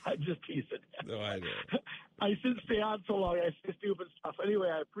 I just tease it. No idea. I shouldn't stay on so long. I say stupid stuff. Anyway,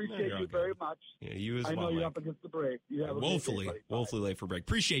 I appreciate you very much. Yeah, you as well. I know you're Mike. up against the break. You have woefully late for break.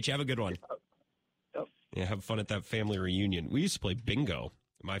 Appreciate you. Have a good one. Yep. Yeah, have fun at that family reunion. We used to play bingo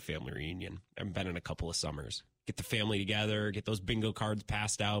at my family reunion. I haven't been in a couple of summers. Get the family together, get those bingo cards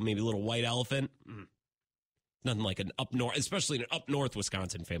passed out, maybe a little white elephant. Nothing like an up north, especially an up north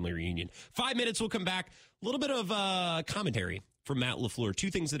Wisconsin family reunion. 5 minutes, we'll come back. A little bit of commentary from Matt LaFleur. 2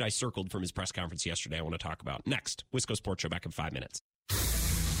 things that I circled from his press conference yesterday I want to talk about. Next, Wisco Sports Show, back in 5 minutes.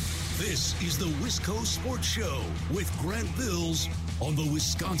 This is the Wisco Sports Show with Grant Bills on the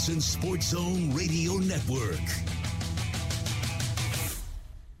Wisconsin Sports Zone Radio Network.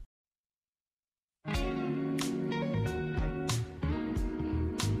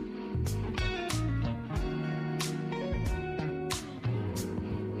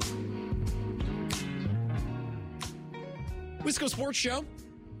 Wisco Sports Show.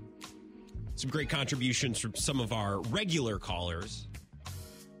 Some great contributions from some of our regular callers.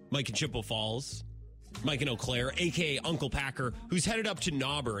 Mike in Chippewa Falls, Mike in Eau Claire, a.k.a. Uncle Packer, who's headed up to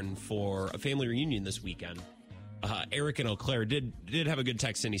Auburn for a family reunion this weekend. Eric in Eau Claire did have a good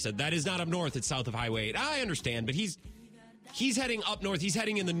text in. He said, that is not up north. It's south of Highway 8. I understand, but he's heading up north. He's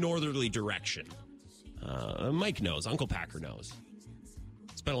heading in the northerly direction. Mike knows. Uncle Packer knows.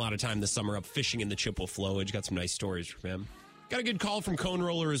 Spent a lot of time this summer up fishing in the Chippewa flowage. Got some nice stories from him. Got a good call from Cone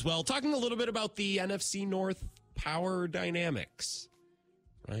Roller as well. Talking a little bit about the NFC North power dynamics.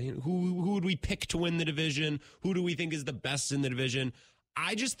 Right? Who would we pick to win the division? Who do we think is the best in the division?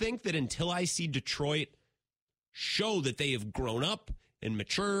 I just think that until I see Detroit show that they have grown up and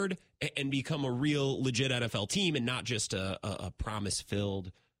matured and become a real legit NFL team and not just a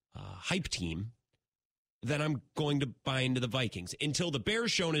promise-filled hype team, then I'm going to buy into the Vikings. Until the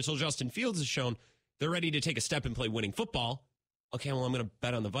Bears show, until Justin Fields is shown, they're ready to take a step and play winning football. Okay, well, I'm going to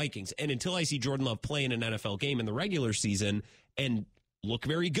bet on the Vikings. And until I see Jordan Love play in an NFL game in the regular season and look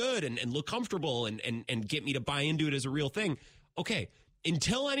very good and look comfortable and get me to buy into it as a real thing, okay,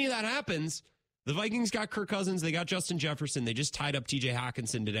 until any of that happens, the Vikings got Kirk Cousins. They got Justin Jefferson. They just tied up T.J.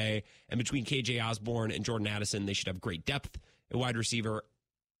 Hawkinson today. And between K.J. Osborne and Jordan Addison, they should have great depth at wide receiver.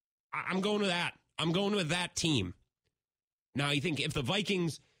 I'm going with that. I'm going with that team. Now, you think if the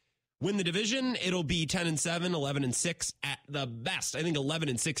Vikings win the division, it'll be 10-7, 11-6 at the best. I think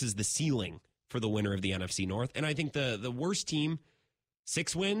 11-6 is the ceiling for the winner of the NFC North. And I think the worst team,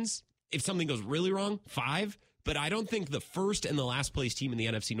 6 wins. If something goes really wrong, 5. But I don't think the first and the last place team in the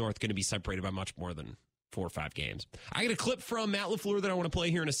NFC North going to be separated by much more than 4 or 5 games. I got a clip from Matt LaFleur that I want to play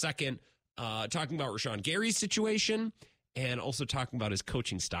here in a second, talking about Rashawn Gary's situation and also talking about his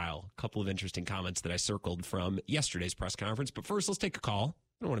coaching style. A couple of interesting comments that I circled from yesterday's press conference. But first, let's take a call.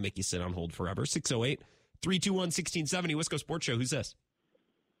 I don't want to make you sit on hold forever. 608-321-1670, Wisco Sports Show. Who's this?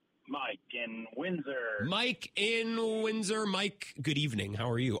 Mike in Windsor. Mike in Windsor. Mike, good evening.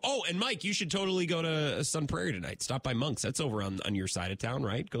 How are you? Oh, and Mike, you should totally go to Sun Prairie tonight. Stop by Monk's. That's over on your side of town,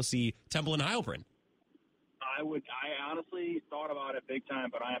 right? Go see Temple and Heilbronn. I honestly thought about it big time,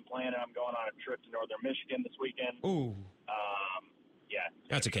 but I am planning. I'm going on a trip to northern Michigan this weekend. Ooh. Yeah.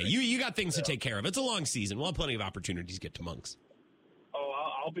 That's okay. You got things to take care of. It's a long season. We'll have plenty of opportunities to get to Monk's. Oh,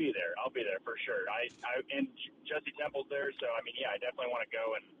 I'll be there. I'll be there for sure. And Jesse Temple's there, so I mean, yeah, I definitely want to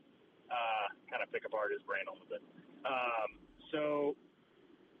go and kind of pick apart his brain a little bit. So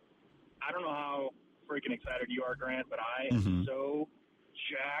I don't know how freaking excited you are, Grant, but I am so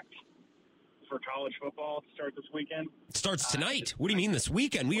jacked for college football to start this weekend. It starts tonight. What do you mean this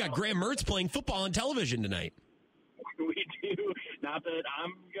weekend? We got Graham Mertz playing football on television tonight. We do. Not that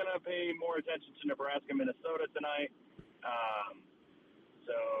I'm going to pay more attention to Nebraska, Minnesota tonight.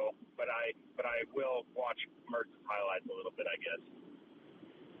 But I will watch Mertz's highlights a little bit, I guess.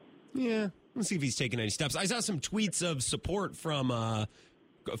 Yeah, let's see if he's taking any steps. I saw some tweets of support from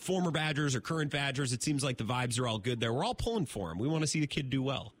former Badgers or current Badgers. It seems like the vibes are all good there. We're all pulling for him. We want to see the kid do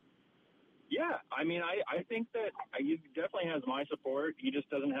well. Yeah, I mean, I think that he definitely has my support. He just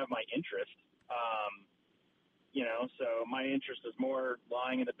doesn't have my interest. So my interest is more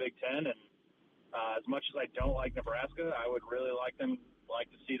lying in the Big Ten. And as much as I don't like Nebraska, I would really like to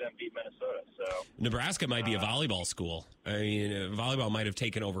see them beat Minnesota. So Nebraska might be a volleyball school. I mean, volleyball might have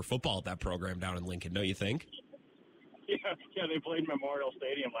taken over football at that program down in Lincoln, don't you think? Yeah, they played Memorial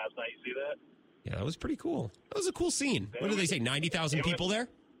Stadium last night. You see that? Yeah, that was pretty cool. That was a cool scene. What did they say, 90,000 people there?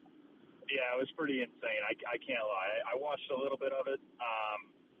 Yeah, it was pretty insane. I can't lie. I watched a little bit of it,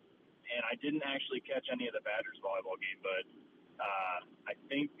 and I didn't actually catch any of the Badgers volleyball game, but I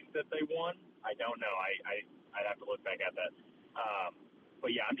think that they won. I don't know. I'd have to look back at that.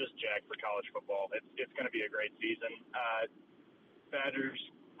 But yeah, I'm just jacked for college football. It's going to be a great season. Badgers,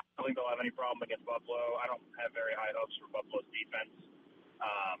 I don't think they'll have any problem against Buffalo. I don't have very high hopes for Buffalo's defense.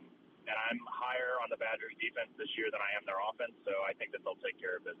 And I'm higher on the Badgers defense this year than I am their offense, so I think that they'll take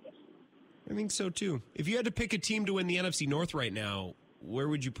care of business. I think so, too. If you had to pick a team to win the NFC North right now, where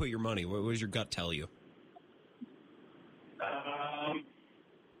would you put your money? What does your gut tell you?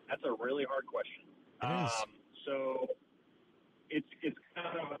 That's a really hard question. It is. So it's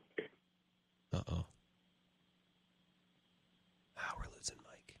kind of Uh-oh. We're losing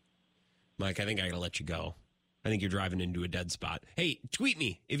Mike. Mike, I think I got to let you go. I think you're driving into a dead spot. Hey, tweet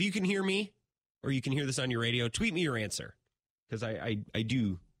me. If you can hear me or you can hear this on your radio, tweet me your answer. Because I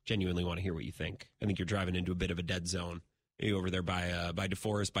do genuinely want to hear what you think. I think you're driving into a bit of a dead zone. You over there by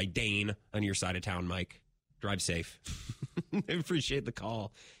DeForest, by Dane on your side of town, Mike. Drive safe. I appreciate the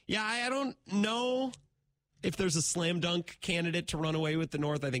call. Yeah, I don't know if there's a slam dunk candidate to run away with the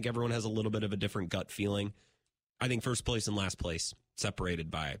North. I think everyone has a little bit of a different gut feeling. I think first place and last place separated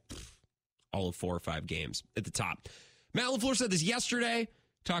by all of 4 or 5 games at the top. Matt LaFleur said this yesterday.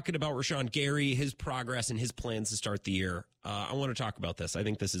 talking about Rashawn Gary, his progress, and his plans to start the year. I want to talk about this. I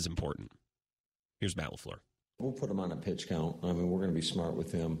think this is important. Here's Matt LaFleur. We'll put him on a pitch count. I mean, we're going to be smart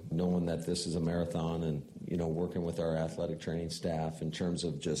with him, knowing that this is a marathon and, working with our athletic training staff in terms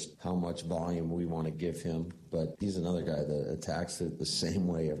of just how much volume we want to give him. But he's another guy that attacks it the same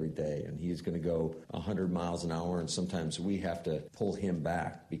way every day, and he's going to go 100 miles an hour, and sometimes we have to pull him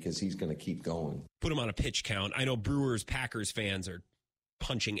back because he's going to keep going. Put him on a pitch count. I know Brewers, Packers fans are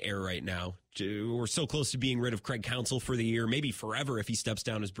punching air right now. We're so close to being rid of Craig Counsell for the year, maybe forever if he steps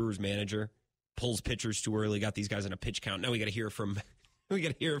down as Brewers manager. Pulls pitchers too early, got these guys on a pitch count. Now we got to hear from Matt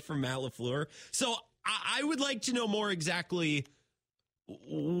LaFleur. So I would like to know more exactly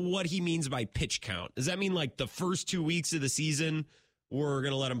what he means by pitch count. Does that mean like the first 2 weeks of the season we're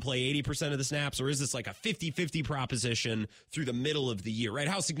going to let him play 80% of the snaps, or is this like a 50-50 proposition through the middle of the year, right?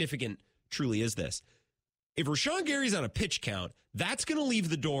 How significant truly is this? If Rashawn Gary's on a pitch count, that's going to leave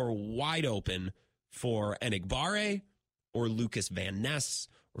the door wide open for Enigbare or Lucas Van Ness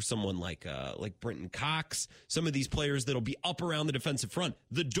or someone like Brenton Cox, some of these players that'll be up around the defensive front.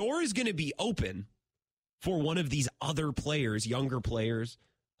 The door is going to be open for one of these other players, younger players,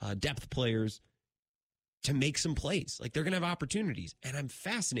 depth players, to make some plays. Like, they're going to have opportunities, and I'm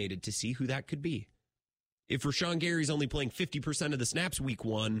fascinated to see who that could be. If Rashawn Gary's only playing 50% of the snaps week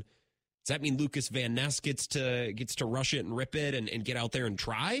one, does that mean Lucas Van Ness gets to rush it and rip it and get out there and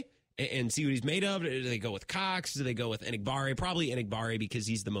try? And see what he's made of? Do they go with Cox? Do they go with Enigbare? Probably Enigbare because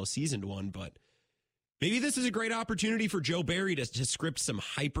he's the most seasoned one. But maybe this is a great opportunity for Joe Barry to script some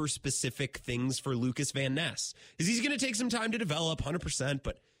hyper-specific things for Lucas Van Ness. Is he's going to take some time to develop, 100%.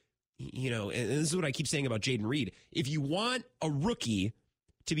 But, and this is what I keep saying about Jaden Reed. If you want a rookie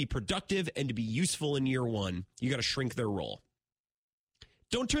to be productive and to be useful in year one, you got to shrink their role.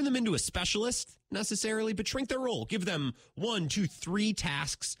 Don't turn them into a specialist necessarily, but shrink their role. Give them 1, 2, 3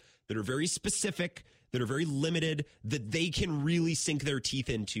 tasks that are very specific, that are very limited, that they can really sink their teeth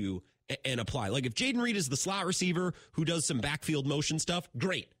into and apply. Like if Jaden Reed is the slot receiver who does some backfield motion stuff,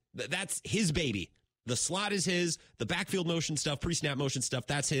 great. That's his baby. The slot is his. The backfield motion stuff, pre-snap motion stuff,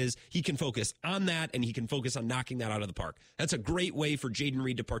 that's his. He can focus on that, and he can focus on knocking that out of the park. That's a great way for Jaden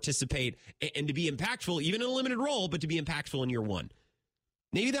Reed to participate and to be impactful, even in a limited role, but to be impactful in year one.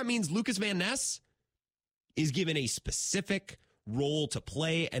 Maybe that means Lucas Van Ness is given a specific role to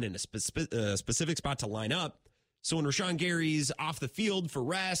play and in a specific spot to line up. So when Rashawn Gary's off the field for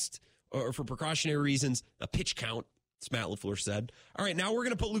rest or for precautionary reasons, a pitch count, as Matt LaFleur said. All right, now we're going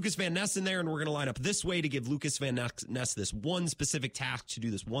to put Lucas Van Ness in there, and we're going to line up this way to give Lucas Van Ness this one specific task to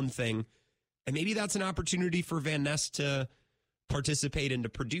do this one thing. And maybe that's an opportunity for Van Ness to participate and to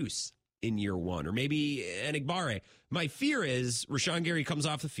produce in year one. Or maybe Enigbare. My fear is Rashawn Gary comes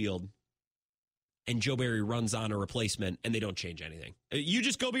off the field and Joe Barry runs on a replacement and they don't change anything. You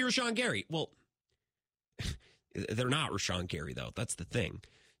just go be Rashawn Gary. Well, they're not Rashawn Gary, though. That's the thing.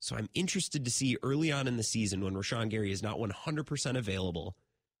 So I'm interested to see early on in the season when Rashawn Gary is not 100% available,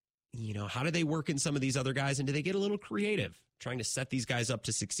 how do they work in some of these other guys, and do they get a little creative trying to set these guys up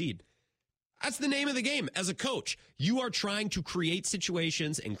to succeed? That's the name of the game. As a coach, you are trying to create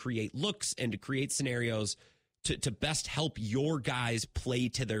situations and create looks and to create scenarios to best help your guys play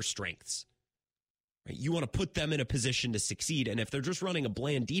to their strengths. Right? You want to put them in a position to succeed. And if they're just running a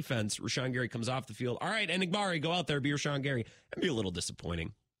bland defense, Rashawn Gary comes off the field. All right, Enigbare, go out there, be Rashawn Gary. That'd be a little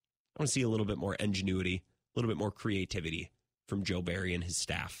disappointing. I want to see a little bit more ingenuity, a little bit more creativity from Joe Barry and his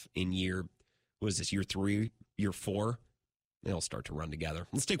staff in year 3, year 4? They'll start to run together.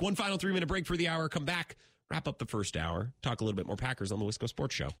 Let's take one final 3-minute break for the hour. Come back, wrap up the first hour, talk a little bit more Packers on the Wisco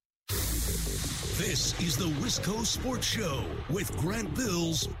Sports Show. This is the Wisco Sports Show with Grant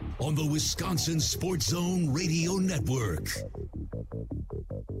Bills on the Wisconsin Sports Zone Radio Network.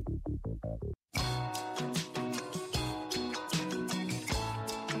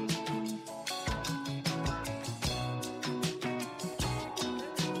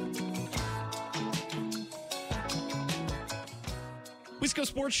 Wisco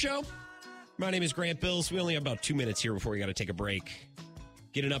Sports Show. My name is Grant Bills. We only have about 2 minutes here before we got to take a break.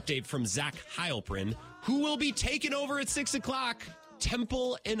 Get an update from Zach Heilprin, who will be taking over at 6 o'clock.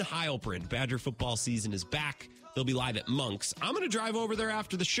 Temple and Heilprin. Badger football season is back. They'll be live at Monk's. I'm going to drive over there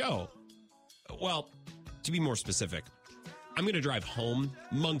after the show. Well, to be more specific, I'm going to drive home.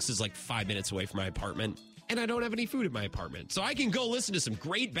 Monk's is like 5 minutes away from my apartment, and I don't have any food at my apartment. So I can go listen to some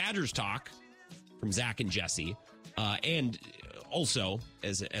great Badgers talk from Zach and Jesse. And also,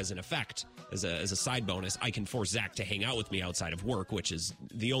 as an effect, as a side bonus, I can force Zach to hang out with me outside of work, which is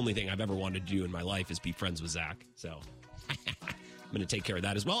the only thing I've ever wanted to do in my life is be friends with Zach. So I'm going to take care of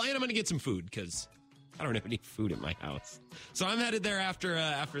that as well. And I'm going to get some food because I don't have any food at my house. So I'm headed there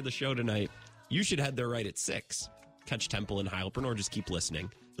after the show tonight. You should head there right at 6. Catch Temple and Heilbronn, or just keep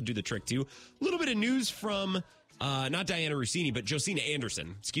listening. They'll do the trick, too. A little bit of news from, not Diana Rossini, but Josina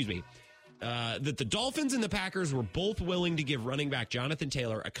Anderson, that the Dolphins and the Packers were both willing to give running back Jonathan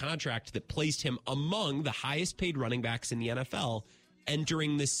Taylor a contract that placed him among the highest paid running backs in the NFL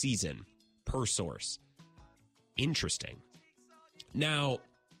entering this season, per source. Interesting. Now,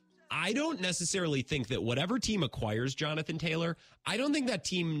 I don't necessarily think that whatever team acquires Jonathan Taylor, I don't think that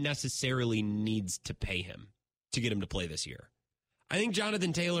team necessarily needs to pay him to get him to play this year. I think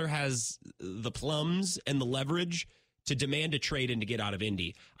Jonathan Taylor has the plums and the leverage to demand a trade and to get out of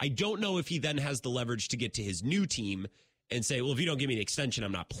Indy. I don't know if he then has the leverage to get to his new team and say, well, if you don't give me an extension,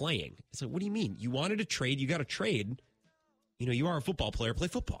 I'm not playing. It's like, what do you mean? You wanted a trade, you got a trade. You know, you are a football player, play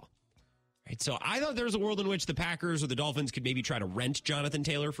football. Right, so I thought there was a world in which the Packers or the Dolphins could maybe try to rent Jonathan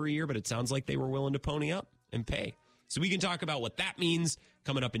Taylor for a year, but it sounds like they were willing to pony up and pay. So we can talk about what that means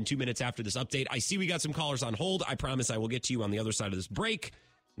coming up in 2 minutes after this update. I see we got some callers on hold. I promise I will get to you on the other side of this break.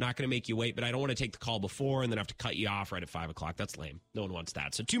 Not going to make you wait, but I don't want to take the call before and then have to cut you off right at 5 o'clock. That's lame. No one wants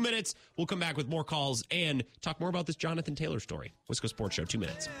that. So 2 minutes, we'll come back with more calls and talk more about this Jonathan Taylor story. Wisco Sports Show, 2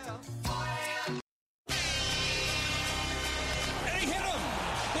 minutes. And he hit him.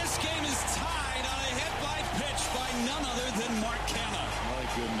 This game is tied on a hit-by-pitch by none other than Mark Canha. My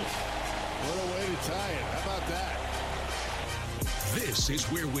goodness. What a way to tie it. How about that? This is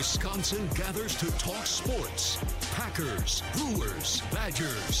where Wisconsin gathers to talk sports. Packers, Brewers,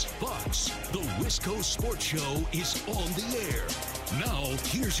 Badgers, Bucks. The Wisco Sports Show is on the air. Now,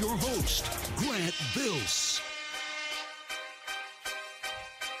 here's your host, Grant Bills.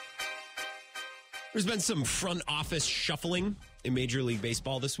 There's been some front office shuffling in Major League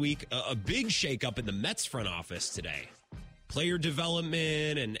Baseball this week. A big shakeup in the Mets front office today. Player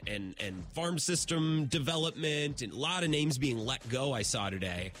development and farm system development, and a lot of names being let go I saw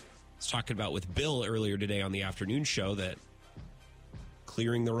today. I was talking about with Bill earlier today on the afternoon show that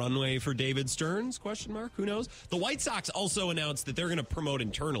clearing the runway for David Stearns, ? Who knows? The White Sox also announced that they're going to promote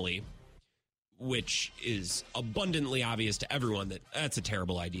internally, which is abundantly obvious to everyone that that's a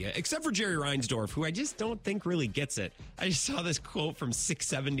terrible idea, except for Jerry Reinsdorf, who I just don't think really gets it. I just saw this quote from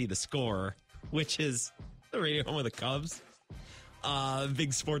 670 The Score, which is the radio home of the Cubs.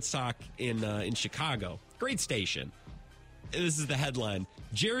 Big sports talk in Chicago. Great station. This is the headline.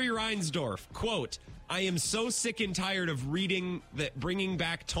 Jerry Reinsdorf, quote, I am so sick and tired of reading that bringing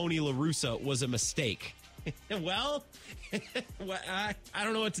back Tony La Russa was a mistake. Well, I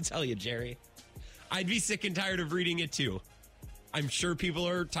don't know what to tell you, Jerry. I'd be sick and tired of reading it, too. I'm sure people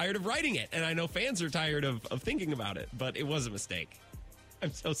are tired of writing it, and I know fans are tired of thinking about it, but it was a mistake.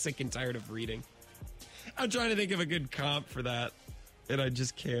 I'm so sick and tired of reading. I'm trying to think of a good comp for that, and I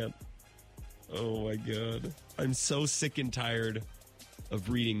just can't. Oh, my God. I'm so sick and tired of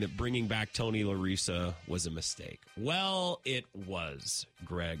reading that bringing back Tony La Russa was a mistake. Well, it was,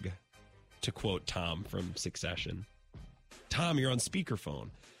 Greg, to quote Tom from Succession. Tom, you're on speakerphone.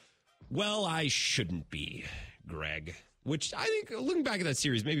 Well, I shouldn't be, Greg. Which I think, looking back at that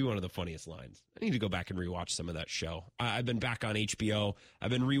series, maybe one of the funniest lines. I need to go back and rewatch some of that show. I've been back on HBO.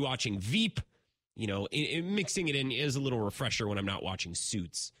 I've been rewatching Veep. You know, mixing it in is a little refresher when I'm not watching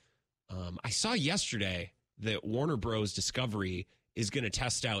Suits. I saw yesterday that Warner Bros. Discovery is going to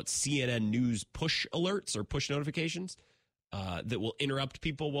test out CNN News push alerts or push notifications that will interrupt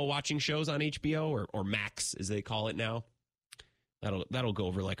people while watching shows on HBO or Max, as they call it now. That'll go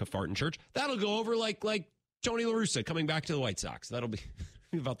over like a fart in church. That'll go over like Tony La Russa coming back to the White Sox. That'll be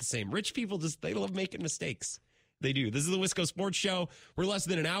about the same. Rich people they love making mistakes. They do. This is the Wisco Sports Show. We're less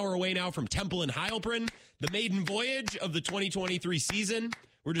than an hour away now from Temple and Heilbronn, the maiden voyage of the 2023 season.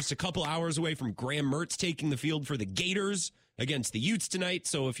 We're just a couple hours away from Graham Mertz taking the field for the Gators against the Utes tonight.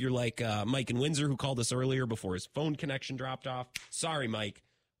 So if you're like Mike in Windsor, who called us earlier before his phone connection dropped off, sorry, Mike.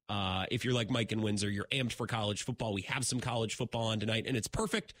 If you're like Mike in Windsor, you're amped for college football. We have some college football on tonight, and it's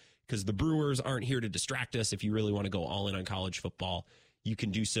perfect because the Brewers aren't here to distract us. If you really want to go all in on college football, you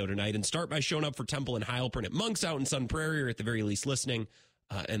can do so tonight. And start by showing up for Temple and Heilbronn at Monk's out in Sun Prairie, or at the very least listening,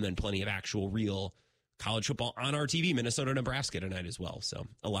 and then plenty of actual real college football on our TV, Minnesota, Nebraska tonight as well. So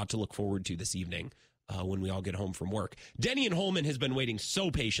a lot to look forward to this evening when we all get home from work. Denny in Holman has been waiting so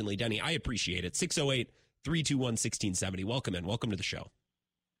patiently. Denny, I appreciate it. 608-321-1670. Welcome in. Welcome to the show.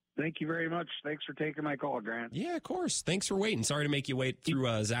 Thank you very much. Thanks for taking my call, Grant. Yeah, of course. Thanks for waiting. Sorry to make you wait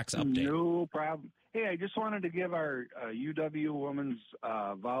through Zach's update. No problem. Hey, I just wanted to give our UW women's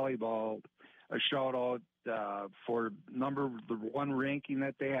volleyball a shout-out for the 1 ranking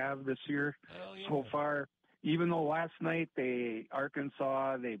that they have this year so far. even though last night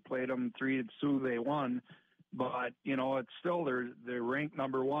Arkansas, they played them 3-2, they won. But, it's still they're ranked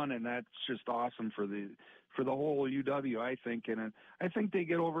number one, and that's just awesome for the whole UW, I think. And I think they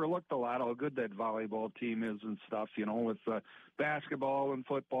get overlooked a lot, how good that volleyball team is and stuff, with basketball and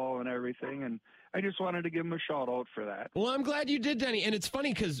football and everything. And I just wanted to give them a shout out for that. Well, I'm glad you did, Denny. And it's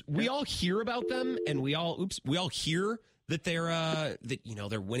funny because we all hear about them, and we all hear that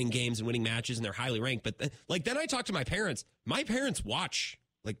they're winning games and winning matches and they're highly ranked. But then I talk to my parents. My parents watch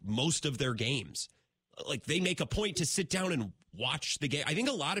most of their games. They make a point to sit down and watch the game. I think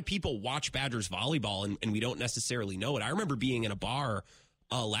a lot of people watch Badgers volleyball and we don't necessarily know it. I remember being in a bar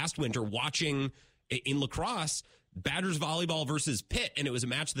last winter watching in lacrosse Badgers volleyball versus Pitt, and it was a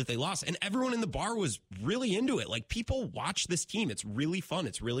match that they lost, and everyone in the bar was really into it. People watch this team. It's really fun.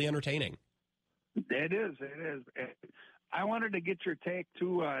 It's really entertaining. It is. I wanted to get your take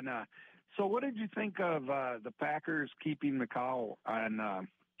too on so what did you think of the Packers keeping the cow on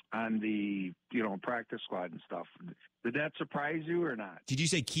the practice squad and stuff? Did that surprise you or not? Did you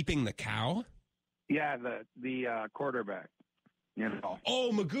say keeping the cow? Yeah, the quarterback.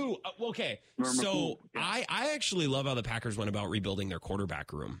 Oh, Magoo. Okay. So yeah. I actually love how the Packers went about rebuilding their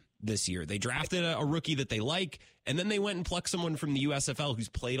quarterback room this year. They drafted a rookie that they like, and then they went and plucked someone from the USFL who's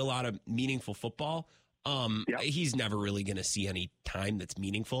played a lot of meaningful football. Yep. He's never really going to see any time that's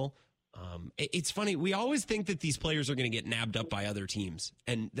meaningful. It's funny. We always think that these players are going to get nabbed up by other teams,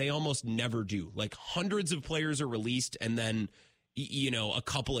 and they almost never do. Hundreds of players are released, and then, a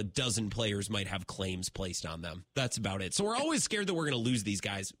couple of dozen players might have claims placed on them. That's about it. So we're always scared that we're going to lose these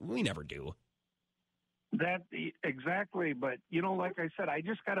guys. We never do. That exactly. But, like I said, I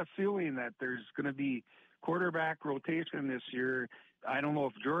just got a feeling that there's going to be quarterback rotation this year. I don't know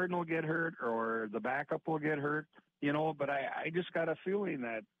if Jordan will get hurt or the backup will get hurt. But I just got a feeling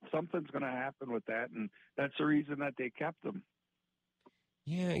that something's going to happen with that, and that's the reason that they kept them.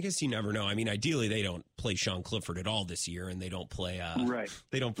 Yeah, I guess you never know. I mean, ideally, they don't play Sean Clifford at all this year, and they don't play. Right.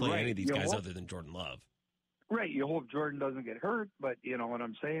 They don't play any of these guys other than Jordan Love. Right. You hope Jordan doesn't get hurt, but you know what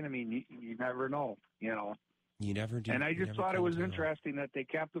I'm saying. I mean, you never know. You never do. And I just thought it was interesting that they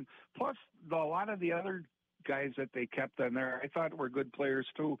kept them. Plus, a lot of the other guys that they kept on there, I thought were good players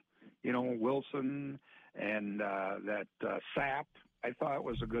too. Wilson. And that Sapp, I thought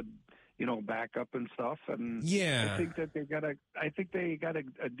was a good, backup and stuff. And yeah, I think that they got a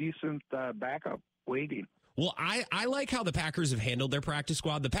decent backup waiting. Well, I like how the Packers have handled their practice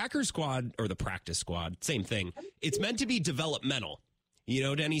squad. The Packers squad, or the practice squad, same thing. It's meant to be developmental,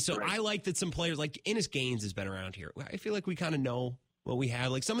 Denny. So right. I like that some players like Ennis Gaines has been around here. I feel like we kind of know what we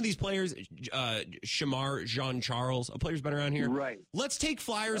have. Like some of these players, Shamar, Jean-Charles, a player's been around here. Right. Let's take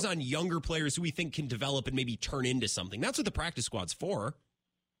flyers on younger players who we think can develop and maybe turn into something. That's what the practice squad's for.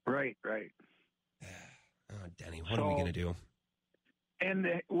 Right. Oh, Denny, what are we going to do? And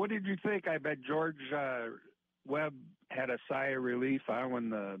what did you think? I bet George Webb had a sigh of relief when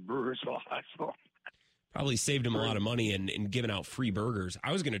the Brewers lost. Probably saved him a lot of money and giving out free burgers.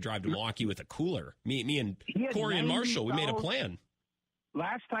 I was going to drive to Milwaukee with a cooler. Me and Corey and Marshall, we made a plan.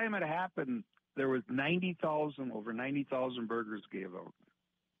 Last time it happened, there was over 90,000 burgers gave out.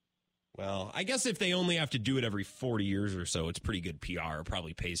 Well, I guess if they only have to do it every 40 years or so, it's pretty good PR. It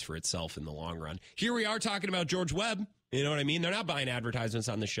probably pays for itself in the long run. Here we are talking about George Webb. You know what I mean? They're not buying advertisements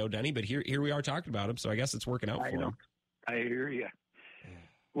on the show, Denny, but here we are talking about him, so I guess it's working out for him. I hear you.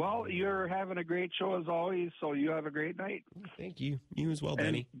 Well, you're having a great show as always, so you have a great night. Thank you. You as well,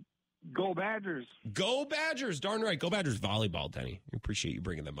 Denny. Go Badgers. Go Badgers. Darn right. Go Badgers volleyball, Denny. I appreciate you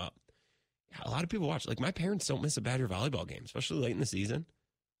bringing them up. Yeah, a lot of people watch. My parents don't miss a Badger volleyball game, especially late in the season.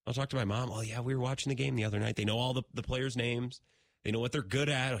 I'll talk to my mom. Oh, yeah, we were watching the game the other night. They know all the players' names. They know what they're good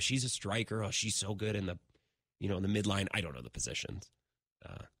at. Oh, she's a striker. Oh, she's so good in the midline. I don't know the positions.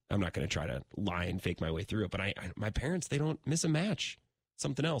 I'm not going to try to lie and fake my way through it. But my parents, they don't miss a match.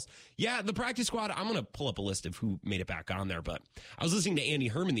 Something else. Yeah, the practice squad, I'm going to pull up a list of who made it back on there, but I was listening to Andy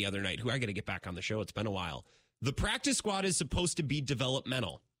Herman the other night, who I got to get back on the show. It's been a while. The practice squad is supposed to be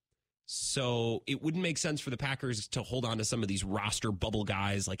developmental. So it wouldn't make sense for the Packers to hold on to some of these roster bubble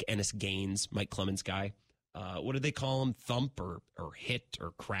guys like Ennis Gaines, Mike Clemens' guy. What do they call him? Thump or hit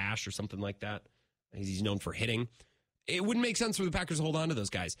or crash or something like that. He's known for hitting. It wouldn't make sense for the Packers to hold on to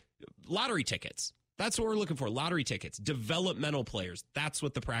those guys. Lottery tickets. That's what we're looking for. Lottery tickets, developmental players. That's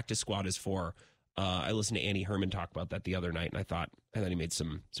what the practice squad is for. I listened to Andy Herman talk about that the other night, and I thought he made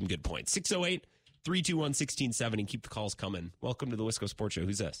some good points. 608-321-1670. Keep the calls coming. Welcome to the Wisco Sports Show.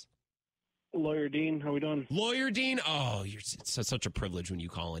 Who's this? Lawyer Dean. How we doing? Lawyer Dean. Oh, it's such a privilege when you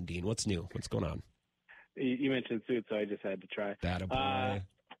call in, Dean. What's new? What's going on? You mentioned suits, so I just had to try. That a boy.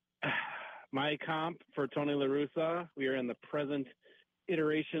 My comp for Tony La Russa, we are in the present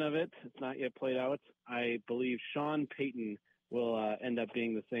iteration of it. It's not yet played out. I believe Sean Payton will end up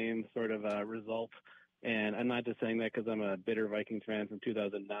being the same sort of result. And I'm not just saying that because I'm a bitter Vikings fan from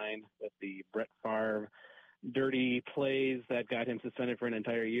 2009 with the Brett Favre dirty plays that got him suspended for an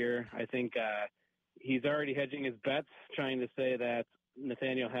entire year. I think he's already hedging his bets, trying to say that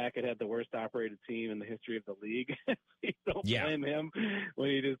Nathaniel Hackett had the worst operated team in the history of the league. You don't blame him when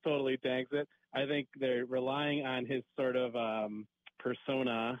he just totally tanks it. I think they're relying on his sort of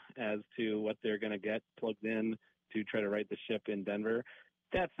persona as to what they're going to get plugged in to try to right the ship in Denver.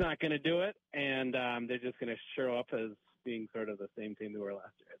 That's not going to do it, and they're just going to show up as being sort of the same team they were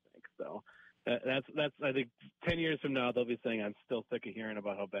last year, I think. So that's I think 10 years from now they'll be saying I'm still sick of hearing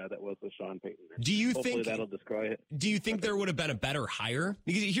about how bad that was with Sean Payton. Hopefully that'll destroy it. Do you think there would have been a better hire?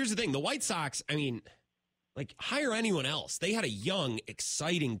 Because here's the thing, the White Sox, I mean, like, hire anyone else. They had a young,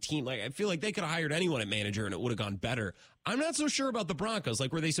 exciting team. Like, I feel like they could have hired anyone at manager and it would have gone better. I'm not so sure about the Broncos.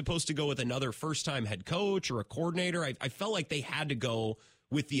 Like, were they supposed to go with another first-time head coach or a coordinator? I felt like they had to go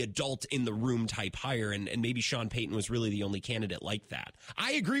with the adult in the room type hire, and maybe Sean Payton was really the only candidate like that.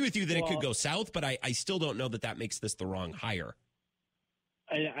 I agree with you that it could go south, but I still don't know that makes this the wrong hire.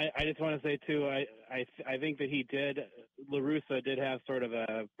 I just want to say, too, I think that La Russa did have sort of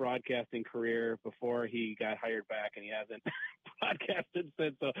a broadcasting career before he got hired back, and he hasn't broadcasted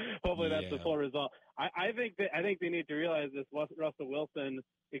since, so hopefully that's the full result. I think they need to realize this Russell Wilson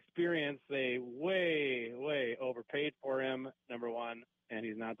experience, they way overpaid for him, number one, and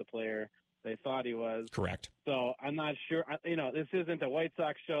he's not the player they thought he was. Correct. So I'm not sure. This isn't a White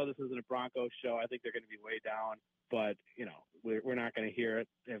Sox show. This isn't a Broncos show. I think they're going to be way down. But, we're not going to hear it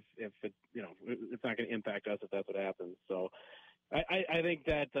if it, it's not going to impact us if that's what happens. So I think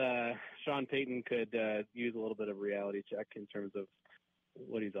that Sean Payton could use a little bit of reality check in terms of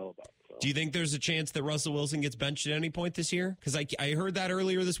what he's all about. So. Do you think there's a chance that Russell Wilson gets benched at any point this year? Because I heard that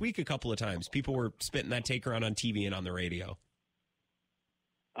earlier this week a couple of times. People were spitting that take around on TV and on the radio.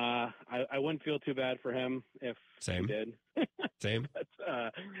 I wouldn't feel too bad for him if he did. Same. But,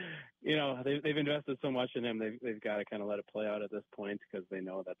 they've invested so much in him. They've got to kind of let it play out at this point because they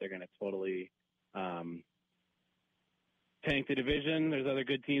know that they're going to totally tank the division. There's other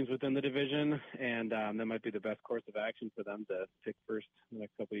good teams within the division, and that might be the best course of action for them to pick first in the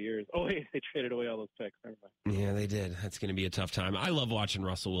next couple of years. Oh, hey, they traded away all those picks. Never mind. Yeah, they did. That's going to be a tough time. I love watching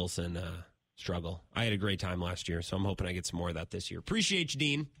Russell Wilson struggle. I had a great time last year, so I'm hoping I get some more of that this year. Appreciate you,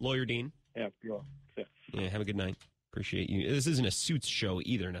 Dean. Lawyer Dean. Yeah, you're welcome. Yeah, have a good night. Appreciate you. This isn't a Suits show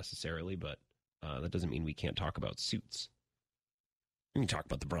either necessarily, but that doesn't mean we can't talk about Suits. We can talk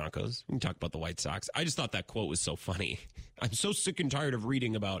about the Broncos. We can talk about the White Sox. I just thought that quote was so funny. I'm so sick and tired of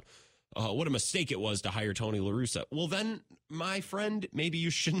reading about what a mistake it was to hire Tony La Russa. Well, then, my friend, maybe you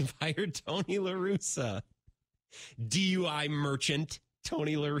shouldn't have hired Tony La Russa. DUI merchant,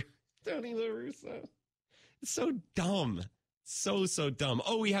 Tony La Russa. It's so dumb. So dumb.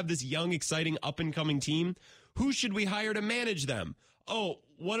 Oh, we have this young, exciting, up-and-coming team. Who should we hire to manage them? Oh,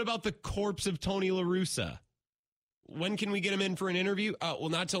 what about the corpse of Tony La Russa? When can we get him in for an interview? Well,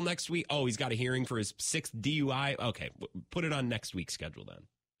 not till next week. Oh, he's got a hearing for his 6th DUI. Okay, put it on next week's schedule then.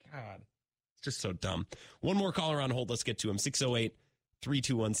 God, it's just so dumb. One more caller on hold. Let's get to him.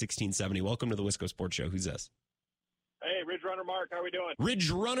 608-321-1670. Welcome to the Wisco Sports Show. Who's this? Hey, Ridge Runner Mark. How are we doing? Ridge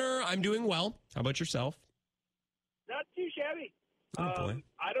Runner, I'm doing well. How about yourself? Not too shabby. Oh, boy.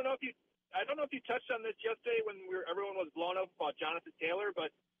 I don't know if you touched on this yesterday when everyone was blown up about Jonathan Taylor,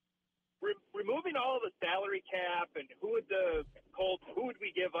 but removing all of the salary cap and who would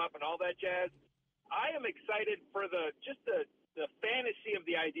we give up and all that jazz, I am excited for the fantasy of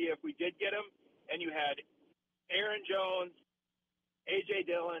the idea if we did get him and you had Aaron Jones, A.J.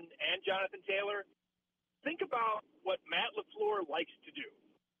 Dillon, and Jonathan Taylor. Think about what Matt LaFleur likes to do.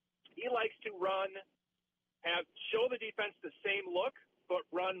 He likes to show the defense the same look, but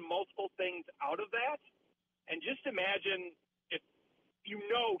run multiple things out of that. And just imagine if he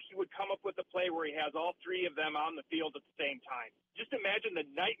would come up with a play where he has all three of them on the field at the same time. Just imagine the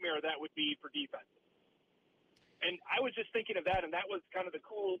nightmare that would be for defense. And I was just thinking of that, and that was kind of the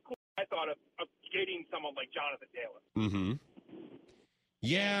cool I thought of getting someone like Jonathan Taylor. Mm-hmm.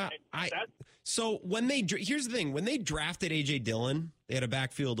 Yeah, here's the thing. When they drafted A.J. Dillon, they had a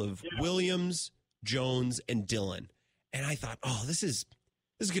backfield of Williams, Jones, and Dillon. And I thought, this is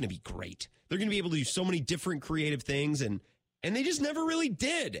going to be great. They're going to be able to do so many different creative things, and they just never really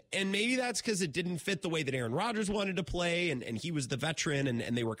did. And maybe that's because it didn't fit the way that Aaron Rodgers wanted to play, and he was the veteran,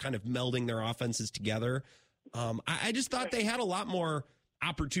 and they were kind of melding their offenses together. I just thought they had a lot more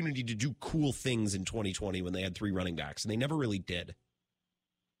opportunity to do cool things in 2020 when they had 3 running backs, and they never really did.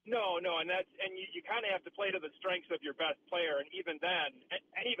 No, and you kind of have to play to the strengths of your best player, and even then,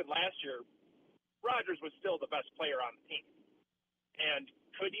 and even last year, Rodgers was still the best player on the team. And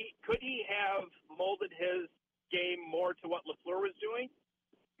could he have molded his game more to what LaFleur was doing?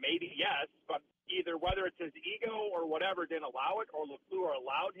 Maybe yes, but either whether it's his ego or whatever didn't allow it, or LaFleur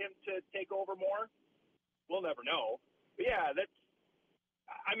allowed him to take over more, we'll never know. But yeah,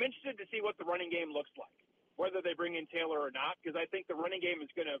 I'm interested to see what the running game looks like, whether they bring in Taylor or not, because I think the running game is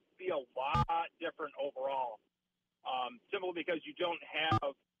going to be a lot different overall, simply because you don't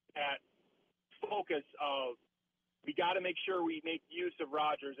have that focus of we got to make sure we make use of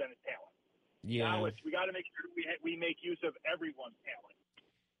Rodgers and his talent. Yeah. Now we got to make sure we make use of everyone's talent,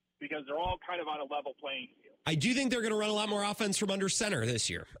 because they're all kind of on a level playing field. I do think they're going to run a lot more offense from under center this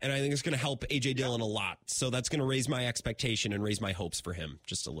year, and I think it's going to help A.J. Dillon a lot. So that's going to raise my expectation and raise my hopes for him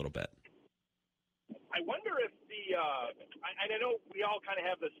just a little bit. I wonder if I know we all kind of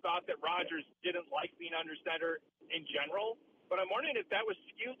have this thought that Rodgers didn't like being under center in general, but I'm wondering if that was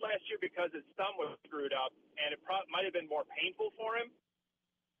skewed last year because his thumb was screwed up, and it might have been more painful for him.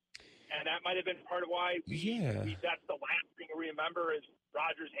 And that might have been part of why that's the last thing we remember is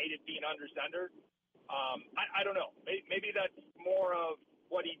Rodgers hated being under center. I don't know. Maybe that's more of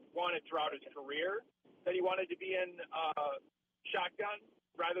what he wanted throughout his career, that he wanted to be in shotgun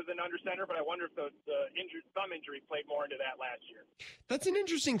rather than under center. But I wonder if the thumb injury played more into that last year. That's an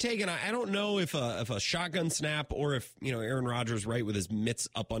interesting take, and I don't know if a shotgun snap or if Aaron Rodgers right with his mitts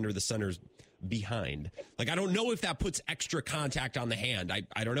up under the center's behind. Like, I don't know if that puts extra contact on the hand.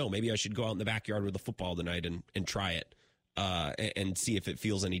 I don't know. Maybe I should go out in the backyard with a football tonight and try it and see if it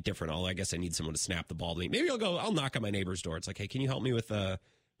feels any different. I guess I need someone to snap the ball to me. Maybe I'll knock on my neighbor's door. It's like, hey, can you help me with an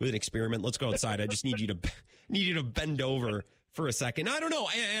experiment? Let's go outside. I just need you to bend over for a second. I don't know.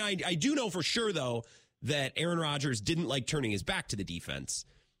 I do know for sure, though, that Aaron Rodgers didn't like turning his back to the defense.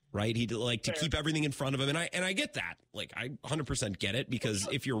 Right. He'd like to keep everything in front of him. And I get that. Like, I 100% get it, because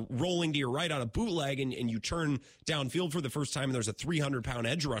if you're rolling to your right on a bootleg and you turn downfield for the first time and there's a 300-pound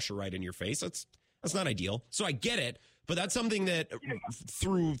edge rusher right in your face, that's not ideal. So I get it. But that's something that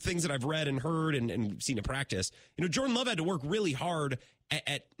through things that I've read and heard and seen in practice, Jordan Love had to work really hard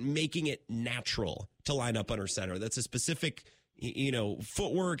at making it natural to line up under center. That's a specific,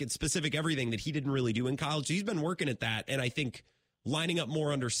 footwork and specific everything that he didn't really do in college. So he's been working at that. And I think lining up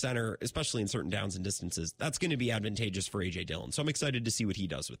more under center, especially in certain downs and distances, that's going to be advantageous for A.J. Dillon. So I'm excited to see what he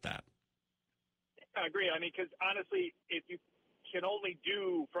does with that. I agree. I mean, because honestly, if you can only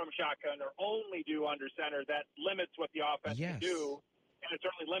do from shotgun or only do under center, that limits what the offense can do. And it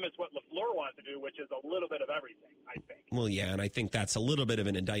certainly limits what LaFleur wants to do, which is a little bit of everything, I think. Well, yeah, and I think that's a little bit of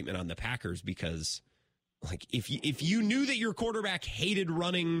an indictment on the Packers, because like if you knew that your quarterback hated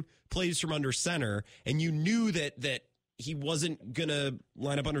running plays from under center, and you knew that he wasn't going to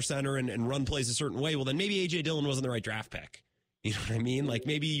line up under center and run plays a certain way, well, then maybe A.J. Dillon wasn't the right draft pick. You know what I mean? Like,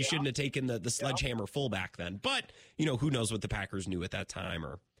 maybe you shouldn't have taken the sledgehammer fullback then. But, who knows what the Packers knew at that time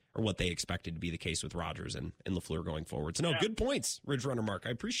or what they expected to be the case with Rodgers and LaFleur going forward. So, no, good points, Ridge Runner Mark. I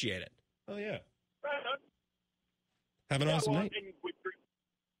appreciate it. Oh, yeah. Right on. Have an awesome night.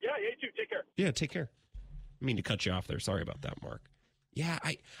 Yeah, you too. Take care. Yeah, take care. I mean to cut you off there. Sorry about that, Mark. Yeah,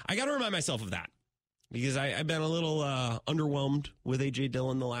 I got to remind myself of that, because I've been a little underwhelmed with A.J.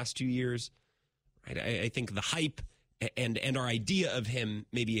 Dillon the last 2 years. I think the hype and our idea of him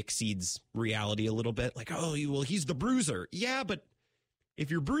maybe exceeds reality a little bit. Like, he's the bruiser. Yeah, but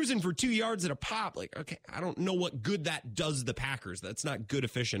if you're bruising for 2 yards at a pop, like, okay, I don't know what good that does the Packers. That's not good,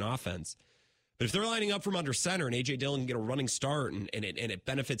 efficient offense. But if they're lining up from under center and A.J. Dillon can get a running start and it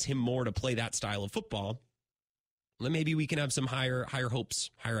benefits him more to play that style of football, then maybe we can have some higher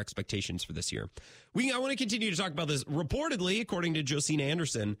hopes, higher expectations for this year. I want to continue to talk about this. Reportedly, according to Josina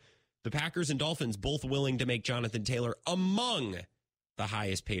Anderson, the Packers and Dolphins both willing to make Jonathan Taylor among the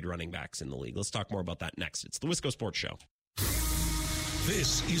highest paid running backs in the league. Let's talk more about that next. It's the Wisco Sports Show.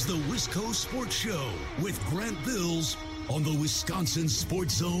 This is the Wisco Sports Show with Grant Bills on the Wisconsin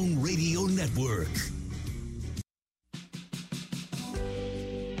Sports Zone Radio Network.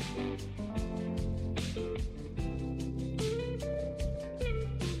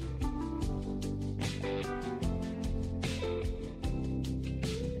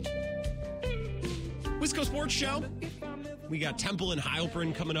 Wisco Sports Show. We got Temple and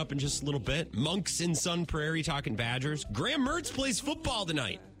Heilprin coming up in just a little bit. Monks in Sun Prairie talking Badgers. Graham Mertz plays football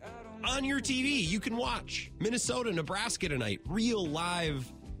tonight. On your TV, you can watch Minnesota, Nebraska tonight. Real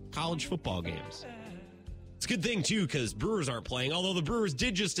live college football games. It's a good thing, too, because Brewers aren't playing, although the Brewers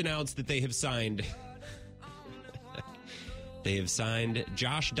did just announce that they have signed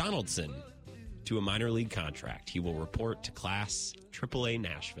Josh Donaldson to a minor league contract. He will report to Class AAA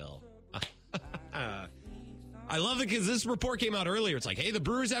Nashville. I love it because this report came out earlier. It's like, hey, the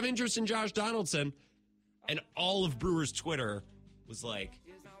Brewers have interest in Josh Donaldson. And all of Brewers Twitter was like,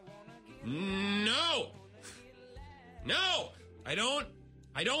 no, I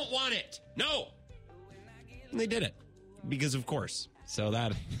don't want it. No. And they did it because of course. So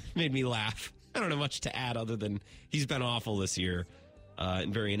that made me laugh. I don't have much to add other than he's been awful this year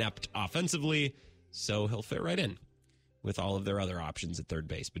and very inept offensively. So he'll fit right in with all of their other options at third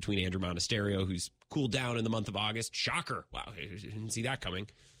base between Andrew Monasterio, who's cooled down in the month of August. Shocker. Wow. I didn't see that coming.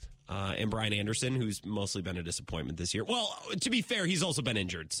 And Brian Anderson, who's mostly been a disappointment this year. Well, to be fair, he's also been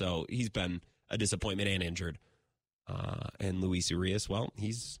injured. So he's been a disappointment and injured. And Luis Urias, well,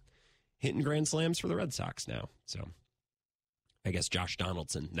 he's hitting grand slams for the Red Sox now. So I guess Josh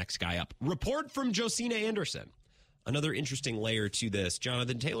Donaldson, next guy up. Report from Josina Anderson. Another interesting layer to this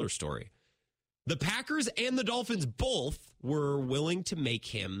Jonathan Taylor story. The Packers and the Dolphins both were willing to make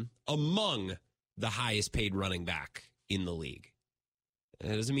him among the highest paid running back in the league.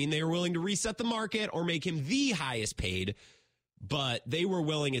 That doesn't mean they were willing to reset the market or make him the highest paid, but they were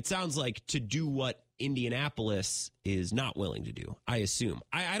willing, it sounds like, to do what Indianapolis is not willing to do, I assume.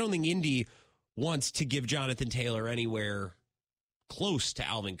 I don't think Indy wants to give Jonathan Taylor anywhere close to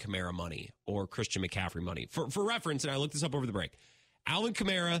Alvin Kamara money or Christian McCaffrey money. For reference, and I looked this up over the break, Alvin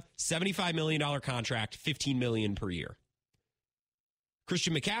Kamara, $75 million contract, $15 million per year.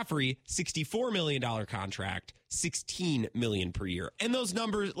 Christian McCaffrey, $64 million contract, $16 million per year. And those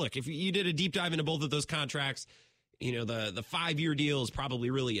numbers, look, if you did a deep dive into both of those contracts, you know, the 5-year deal is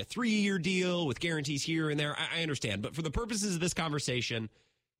probably really a 3-year deal with guarantees here and there. I understand. But for the purposes of this conversation,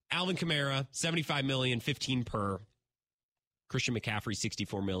 Alvin Kamara, $75 million, 15 per. Christian McCaffrey,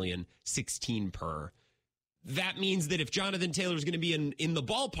 $64 million, 16 per. That means that if Jonathan Taylor is going to be in the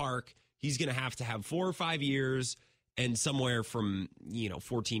ballpark, he's going to have 4 or 5 years and somewhere from,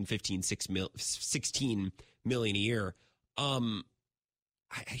 14, 15, 16 million a year.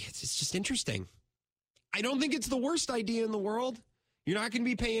 It's just interesting. I don't think it's the worst idea in the world. You're not going to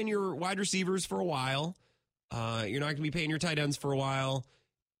be paying your wide receivers for a while. You're not going to be paying your tight ends for a while.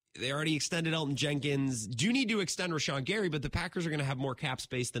 They already extended Elton Jenkins. Do need to extend Rashawn Gary, but the Packers are going to have more cap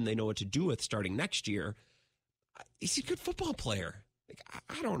space than they know what to do with starting next year. He's a good football player.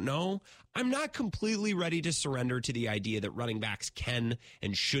 I don't know. I'm not completely ready to surrender to the idea that running backs can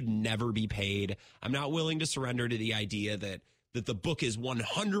and should never be paid. I'm not willing to surrender to the idea that the book is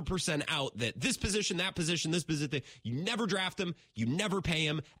 100% out, that this position, that position, this position, you never draft them, you never pay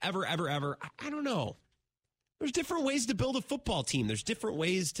them, ever, ever, ever. I don't know. There's different ways to build a football team. There's different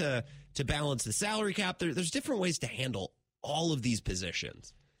ways to balance the salary cap. There's different ways to handle all of these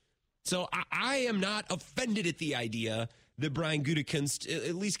positions. So I am not offended at the idea that Brian Gutekunst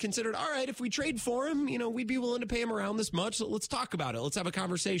at least considered, all right, if we trade for him, we'd be willing to pay him around this much. So let's talk about it. Let's have a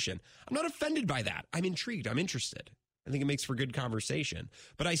conversation. I'm not offended by that. I'm intrigued. I'm interested. I think it makes for good conversation.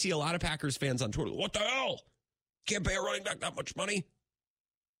 But I see a lot of Packers fans on Twitter. What the hell? Can't pay a running back that much money?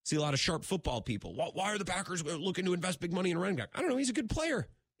 See a lot of sharp football people. Why are the Packers looking to invest big money in a running back? I don't know. He's a good player.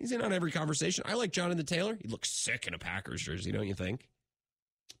 He's in on every conversation. I like Jonathan Taylor. He looks sick in a Packers jersey, don't you think?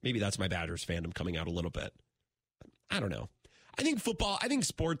 Maybe that's my Badgers fandom coming out a little bit. I don't know. I think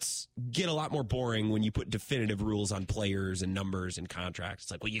sports get a lot more boring when you put definitive rules on players and numbers and contracts.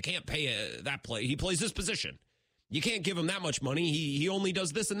 It's like, well, you can't pay that play. He plays this position. You can't give him that much money. He only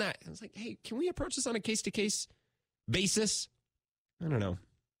does this and that. And it's like, hey, can we approach this on a case-to-case basis? I don't know.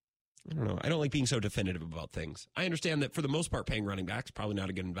 I don't like being so definitive about things. I understand that for the most part, paying running backs probably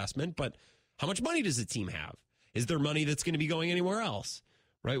not a good investment, but how much money does the team have? Is there money that's going to be going anywhere else?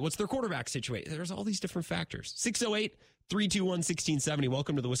 Right? What's their quarterback situation? There's all these different factors. 608-321-1670.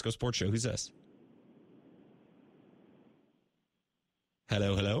 Welcome to the Wisco Sports Show. Who's this?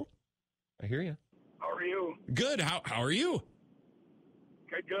 Hello? I hear you. How are you? Good. How are you?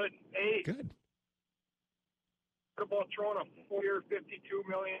 Good. Hey. Good. What about throwing a 4-year, $52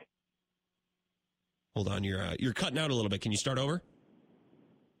 million? Hold on, you're cutting out a little bit. Can you start over?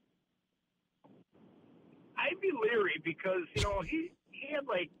 I'd be leery because, he had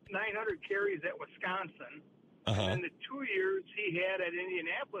like 900 carries at Wisconsin. Uh-huh. And the 2 years he had at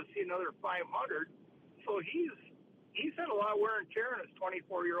Indianapolis, he had another 500. So he's had a lot of wear and tear in his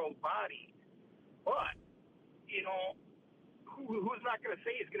 24-year-old body. But, who's not going to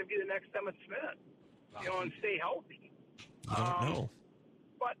say he's going to be the next Emmitt Smith, and stay healthy? I don't know.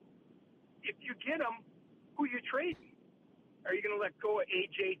 But if you get him, who you trading? Are you going to let go of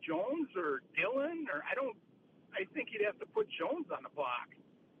A.J. Jones or Dillon? Or I think you'd have to put Jones on the block.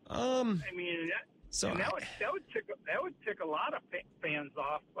 That would tick a lot of fans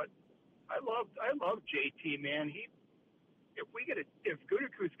off. But I love JT, man. If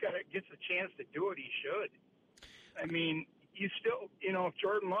Gutekunst gets a chance to do it, he should. I mean, you still, if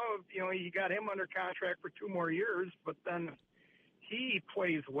Jordan Love, you got him under contract for 2 more years, but then he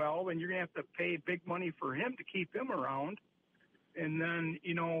plays well, then you're going to have to pay big money for him to keep him around. And then,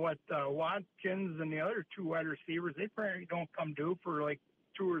 Watkins and the other 2 wide receivers, they probably don't come due for like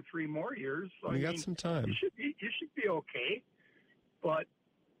 2 or 3 more years. So got some time. You should be okay. But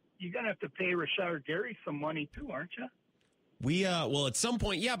you're going to have to pay Rashard Gary some money too, aren't you? Well, at some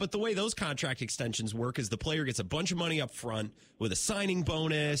point, yeah, but the way those contract extensions work is the player gets a bunch of money up front with a signing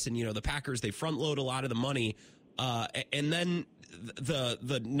bonus, and, the Packers, they front load a lot of the money, and then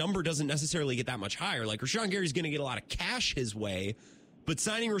the number doesn't necessarily get that much higher. Like, Rashawn Gary's going to get a lot of cash his way, but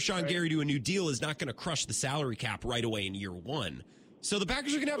signing Rashawn Gary to a new deal is not going to crush the salary cap right away in year 1. So the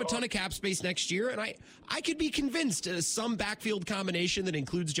Packers are going to have a ton of cap space next year, and I could be convinced some backfield combination that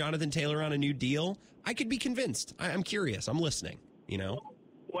includes Jonathan Taylor on a new deal. I could be convinced. I'm curious. I'm listening.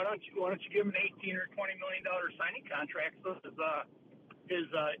 Why don't you give him an $18 or $20 million signing contract? So his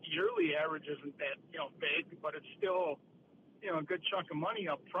yearly average isn't that big, but it's still a good chunk of money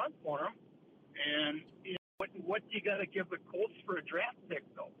up front for him. And what do you got to give the Colts for a draft pick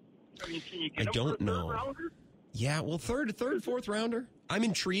though? I mean, can you get him for a third rounder? Yeah, well, third, fourth rounder. I'm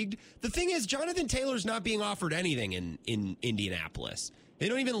intrigued. The thing is, Jonathan Taylor's not being offered anything in Indianapolis. They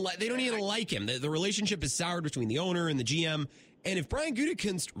don't even like him. The relationship is soured between the owner and the GM. And if Brian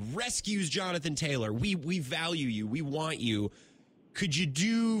Gutekunst rescues Jonathan Taylor, we value you, we want you. Could you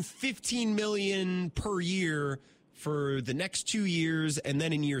do $15 million per year for the next 2 years, and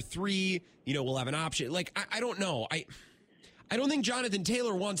then in year 3, we'll have an option? Like, I don't know. I don't think Jonathan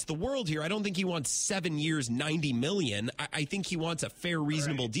Taylor wants the world here. I don't think he wants 7 years, $90 million. I think he wants a fair,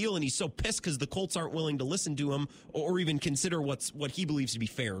 reasonable deal, and he's so pissed because the Colts aren't willing to listen to him or even consider what he believes to be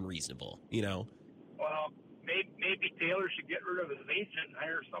fair and reasonable. Well, maybe Taylor should get rid of his agent and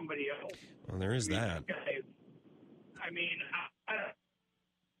hire somebody else. Well, there is that. I mean, I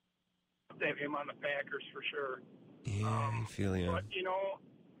have him on the Packers for sure. Yeah, I feel you. But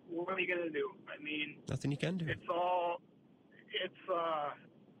what are you going to do? I mean, nothing you can do.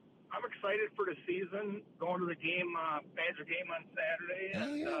 I'm excited for the season, going to the game, Badger game on Saturday.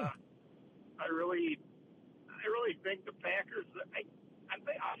 Hell yeah. I really think the Packers, I'm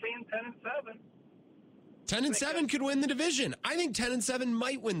saying 10-7. 10-7 could win the division. I think 10-7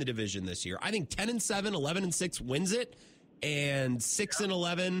 might win the division this year. I think 10-7, 11-6 wins it, and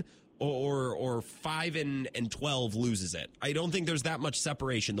 6-11 or 5-12 loses it. I don't think there's that much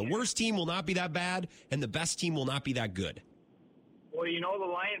separation. The worst team will not be that bad, and the best team will not be that good. Well, the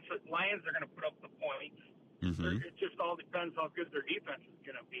Lions are going to put up the points. Mm-hmm. It just all depends how good their defense is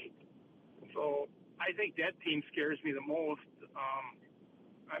going to be. So I think that team scares me the most.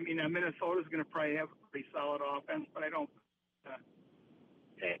 Minnesota's going to probably have a pretty solid offense, but I don't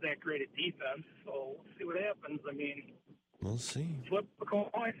have that great a defense. So we'll see what happens. I mean, we'll see. Flip a coin.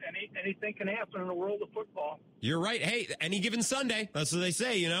 Anything can happen in the world of football. You're right. Hey, any given Sunday. That's what they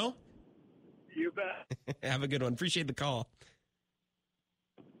say, You bet. Have a good one. Appreciate the call.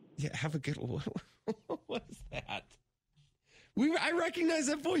 Yeah, have a good one. What was that? I recognize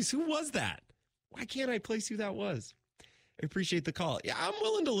that voice. Who was that? Why can't I place who that was? I appreciate the call. Yeah, I'm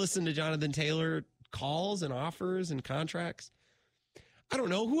willing to listen to Jonathan Taylor calls and offers and contracts. I don't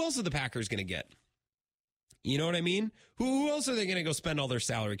know. Who else are the Packers going to get? You know what I mean? Who else are they going to go spend all their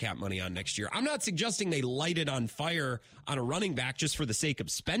salary cap money on next year? I'm not suggesting they light it on fire on a running back just for the sake of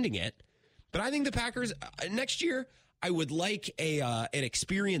spending it. But I think the Packers next year, I would like an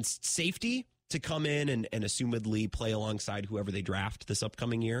experienced safety to come in and assumedly play alongside whoever they draft this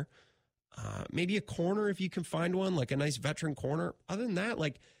upcoming year. Maybe a corner if you can find one, like a nice veteran corner. Other than that,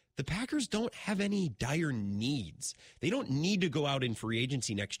 the Packers don't have any dire needs. They don't need to go out in free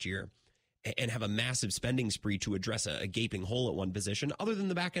agency next year and have a massive spending spree to address a gaping hole at one position other than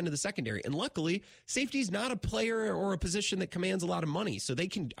the back end of the secondary. And luckily, safety's not a player or a position that commands a lot of money. So they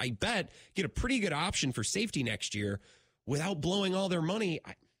can, I bet, get a pretty good option for safety next year without blowing all their money.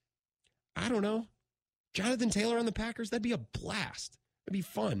 I don't know. Jonathan Taylor on the Packers, that'd be a blast. It'd be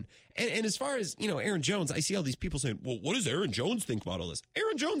fun. And as far as, Aaron Jones, I see all these people saying, well, what does Aaron Jones think about all this?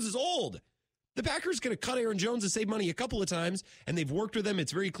 Aaron Jones is old. The Packers could have cut Aaron Jones to save money a couple of times, and they've worked with him.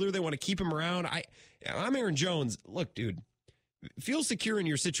 It's very clear they want to keep him around. I'm Aaron Jones. Look, dude, feel secure in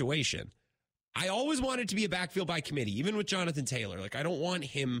your situation. I always wanted to be a backfield by committee, even with Jonathan Taylor. I don't want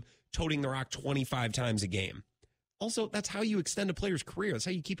him toting the rock 25 times a game. Also, that's how you extend a player's career. That's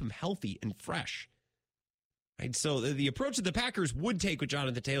how you keep him healthy and fresh. Right? So the approach that the Packers would take with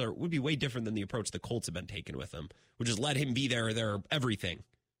Jonathan Taylor would be way different than the approach the Colts have been taking with him, which is let him be their everything.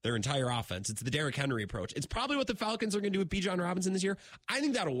 their entire offense. It's the Derrick Henry approach. It's probably what the Falcons are going to do with Bijan Robinson this year. I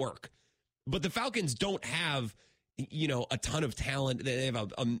think that'll work. But the Falcons don't have, a ton of talent. They have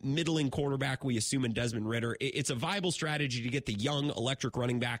a middling quarterback, we assume, in Desmond Ridder. It's a viable strategy to get the young electric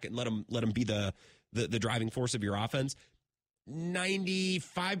running back and let him be the driving force of your offense. 95%,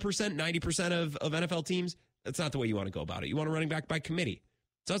 90% of NFL teams, that's not the way you want to go about it. You want a running back by committee.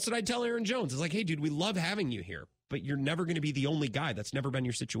 So that's what I tell Aaron Jones. It's like, hey, dude, we love having you here, but you're never going to be the only guy. That's never been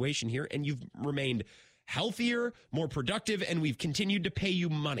your situation here. And you've remained healthier, more productive, and we've continued to pay you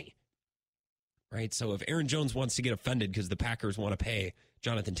money. Right? So if Aaron Jones wants to get offended because the Packers want to pay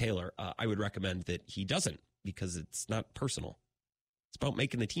Jonathan Taylor, I would recommend that he doesn't, because it's not personal. It's about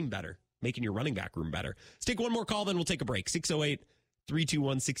making the team better, making your running back room better. Let's take one more call, then we'll take a break.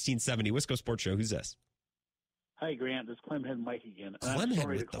 608-321-1670. Wisco Sports Show. Who's this? Hi, Grant. This is Clemhead Mike again. Clemhead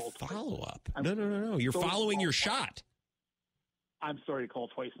with the follow-up. No. You're following your shot. I'm sorry to call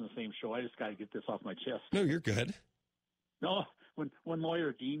twice in the same show. I just got to get this off my chest. No, you're good. No, when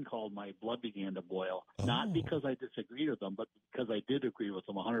Lawyer Dean called, my blood began to boil. Oh. Not because I disagreed with him, but because I did agree with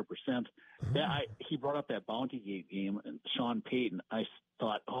him 100%. Oh. He brought up that Bounty Gate game and Sean Payton. I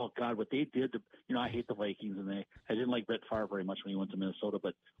thought, oh, God, what they did to – I hate the Vikings, and I didn't like Brett Favre very much when he went to Minnesota,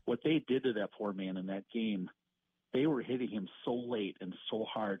 but what they did to that poor man in that game – they were hitting him so late and so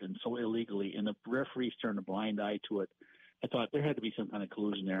hard and so illegally, and the referees turned a blind eye to it. I thought there had to be some kind of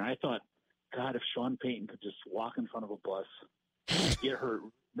collusion there. I thought, God, if Sean Payton could just walk in front of a bus, get hurt.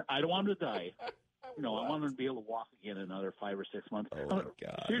 I don't want him to die. I want him to be able to walk again in another 5 or 6 months. Oh, my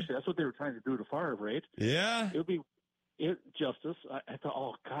God. Seriously, that's what they were trying to do to Favre, right? Yeah. It would be justice. I thought,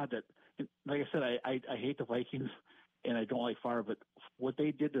 oh, God, that. Like I said, I hate the Vikings, and I don't like Favre, but what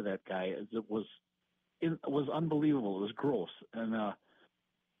they did to that guy it was unbelievable. It was gross. And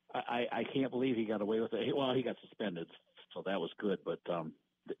I can't believe he got away with it. Well, he got suspended, so that was good. But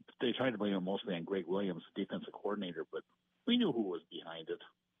they tried to blame him mostly on Greg Williams, the defensive coordinator, but we knew who was behind it.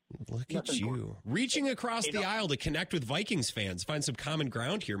 Look at you. Reaching across the aisle to connect with Vikings fans. Find some common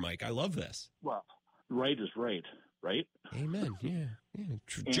ground here, Mike. I love this. Well, right is right, right? Amen. Yeah.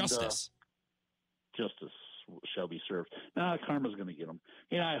 Justice. Justice shall be served. Karma's going to get them.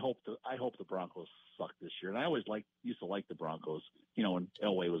 I hope the Broncos suck this year. And I always used to like the Broncos, when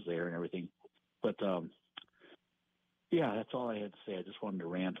Elway was there and everything. But that's all I had to say. I just wanted to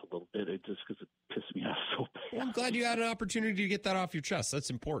rant a little bit, just because it pissed me off so bad. Well, I'm glad you had an opportunity to get that off your chest. That's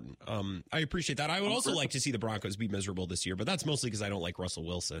important. I appreciate that. I would also like to see the Broncos be miserable this year, but that's mostly because I don't like Russell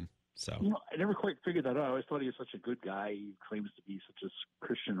Wilson. So I never quite figured that out. I always thought he was such a good guy. He claims to be such a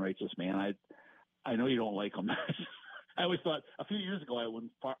Christian, righteous man. I know you don't like him. I always thought a few years ago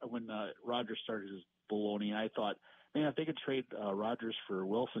when Rodgers started his baloney, I thought, man, if they could trade Rodgers for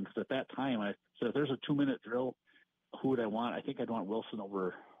Wilson, because at that time I said, if there's a 2-minute drill, who would I want? I think I'd want Wilson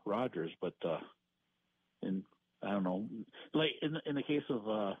over Rodgers, but and I don't know. Like in the case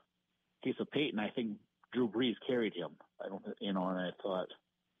of Peyton, I think Drew Brees carried him. And I thought,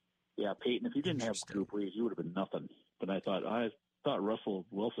 yeah, Peyton, if you didn't have Drew Brees, you would have been nothing. But I thought Russell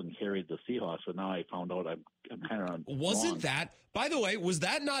Wilson carried the Seahawks, but now I found out I'm kind of Wasn't that, by the way, was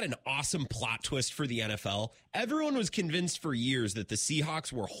that not an awesome plot twist for the NFL? Everyone was convinced for years that the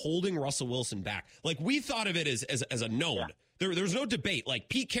Seahawks were holding Russell Wilson back. Like, we thought of it as a known. Yeah. There was no debate. Like,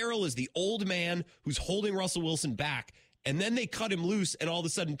 Pete Carroll is the old man who's holding Russell Wilson back, and then they cut him loose, and all of a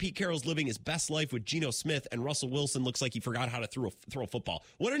sudden Pete Carroll's living his best life with Geno Smith, and Russell Wilson looks like he forgot how to throw a football.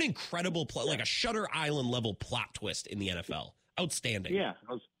 What an incredible like a Shutter Island level plot twist in the NFL. Outstanding. Yeah,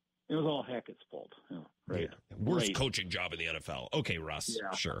 it was all Hackett's fault. Right. Yeah. Worst coaching job in the NFL. Okay, Russ.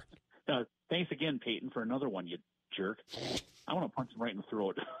 Yeah. Sure. Thanks again, Peyton, for another one, you jerk. I want to punch him right in the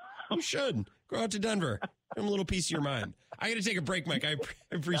throat. You should. Go out to Denver. Give him a little piece of your mind. I got to take a break, Mike. I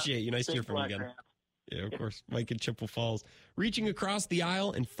appreciate you. Nice to hear from you again. Man. Yeah, of course. Mike in Chippewa Falls. Reaching across the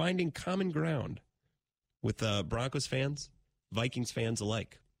aisle and finding common ground with Broncos fans, Vikings fans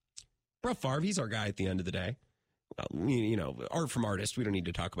alike. Brett Favre, he's our guy at the end of the day. Art from artist. We don't need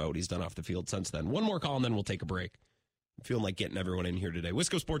to talk about what he's done off the field since then. One more call, and then we'll take a break. I'm feeling like getting everyone in here today.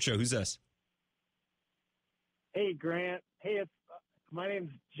 Wisco Sports Show. Who's this? Hey, Grant. Hey, my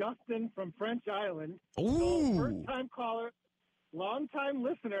name's Justin from French Island. Ooh. So first-time caller, long-time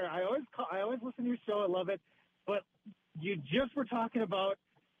listener. I always listen to your show. I love it. But you just were talking about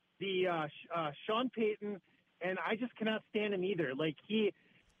the Sean Payton, and I just cannot stand him either. Like, he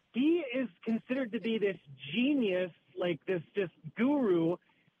is considered to be this genius, like this guru,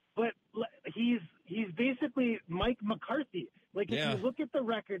 but he's basically Mike McCarthy. Like, if you look at the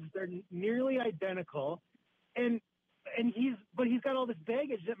records, they're nearly identical, and he's got all this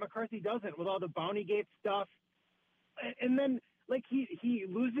baggage that McCarthy doesn't, with all the Bounty Gate stuff. And then, like he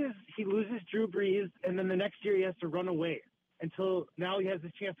loses Drew Brees, and then the next year he has to run away until now he has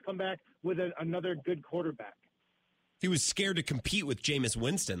a chance to come back with another good quarterback. He was scared to compete with Jameis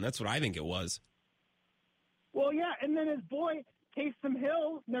Winston. That's what I think it was. Well, yeah, and then his boy Taysom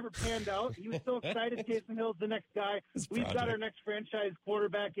Hill never panned out. He was so excited Taysom Hill's the next guy. We've got our next franchise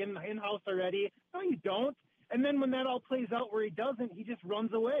quarterback in-house already. No, you don't. And then when that all plays out where he doesn't, he just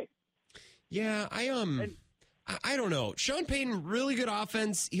runs away. Yeah, I don't know. Sean Payton, really good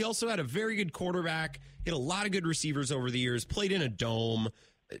offense. He also had a very good quarterback. He had a lot of good receivers over the years, played in a dome.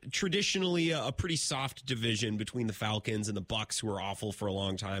 Traditionally, a pretty soft division between the Falcons and the Bucs, who were awful for a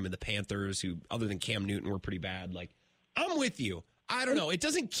long time, and the Panthers, who, other than Cam Newton, were pretty bad. Like, I'm with you. I don't know. It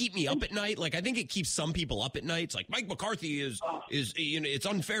doesn't keep me up at night. Like, I think it keeps some people up at night. It's like Mike McCarthy is it's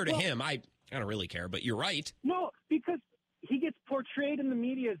unfair to him. I don't really care, but you're right. No, because he gets portrayed in the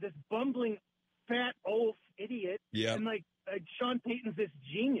media as this bumbling, fat, oaf idiot. Yeah. And like Sean Payton's this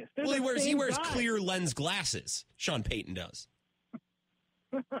genius. Well, he wears clear lens glasses. Sean Payton does.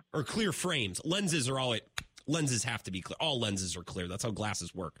 Or clear frames. Lenses have to be clear. All lenses are clear. That's how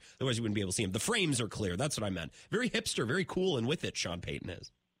glasses work. Otherwise, you wouldn't be able to see them. The frames are clear. That's what I meant. Very hipster, very cool, and with it, Sean Payton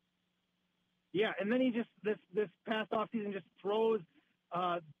is. Yeah, and then he just this past offseason just throws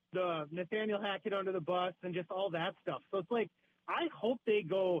the Nathaniel Hackett under the bus and just all that stuff. So it's like, I hope they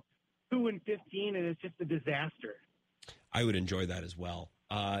go 2-15 and it's just a disaster. I would enjoy that as well.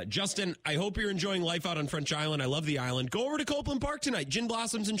 Justin, I hope you're enjoying life out on French Island. I love the island. Go over to Copeland Park tonight. Gin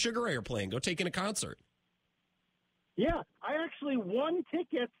Blossoms and Sugar Ray are playing. Go take in a concert. Yeah, I actually won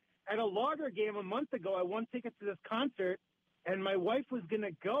tickets at a Lager game a month ago. I won tickets to this concert, and my wife was going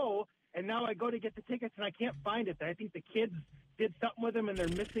to go, and now I go to get the tickets, and I can't find it. I think the kids did something with them, and they're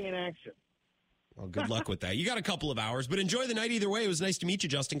missing in action. Well, good luck with that. You got a couple of hours, but enjoy the night either way. It was nice to meet you,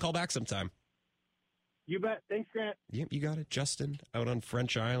 Justin. Call back sometime. You bet. Thanks, Grant. Yep, you got it. Justin, out on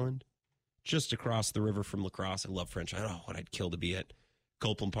French Island, just across the river from La Crosse. I love French Island. Oh, what I'd kill to be at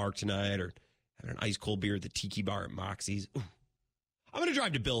Copeland Park tonight, or having an ice cold beer at the Tiki Bar at Moxie's. Ooh. I'm going to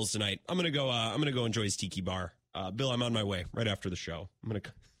drive to Bill's tonight. I'm going to go enjoy his Tiki Bar. Bill, I'm on my way right after the show.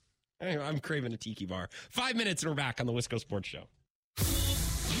 I'm craving a Tiki Bar. 5 minutes and we're back on the Wisco Sports Show.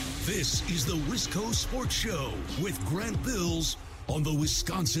 This is the Wisco Sports Show with Grant Bills on the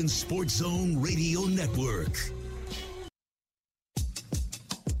Wisconsin Sports Zone Radio Network.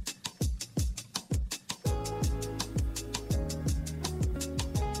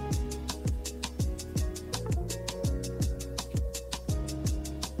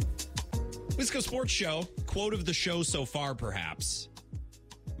 Wisco Sports Show, quote of the show so far, perhaps.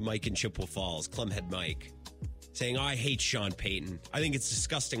 Mike in Chippewa Falls, Clemhead Mike, saying, I hate Sean Payton. I think it's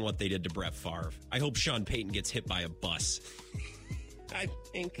disgusting what they did to Brett Favre. I hope Sean Payton gets hit by a bus. I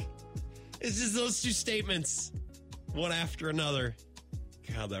think it's just those two statements, one after another.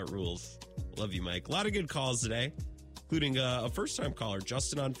 God, that rules. Love you, Mike. A lot of good calls today, including a first-time caller,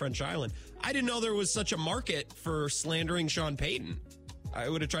 Justin on French Island. I didn't know there was such a market for slandering Sean Payton. I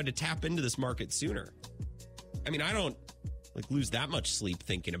would have tried to tap into this market sooner. I mean, I don't lose that much sleep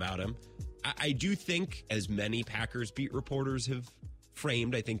thinking about him. I do think, as many Packers beat reporters have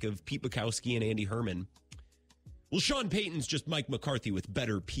framed, I think of Pete Bukowski and Andy Herman. Well, Sean Payton's just Mike McCarthy with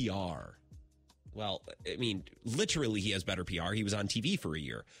better PR. Well, I mean, literally he has better PR. He was on TV for a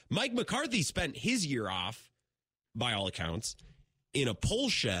year. Mike McCarthy spent his year off, by all accounts, in a pole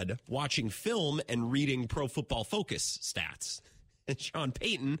shed watching film and reading Pro Football Focus stats. And Sean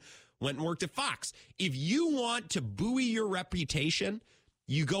Payton went and worked at Fox. If you want to buoy your reputation,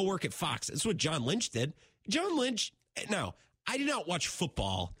 you go work at Fox. That's what John Lynch did. John Lynch, now, I did not watch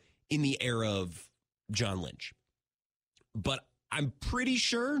football in the era of John Lynch. But I'm pretty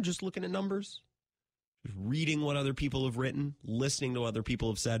sure, just looking at numbers, reading what other people have written, listening to what other people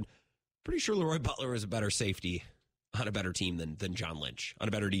have said, pretty sure Leroy Butler was a better safety on a better team than John Lynch, on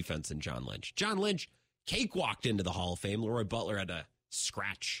a better defense than John Lynch. John Lynch cakewalked into the Hall of Fame. Leroy Butler had to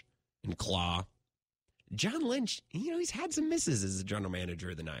scratch and claw. John Lynch, he's had some misses as a general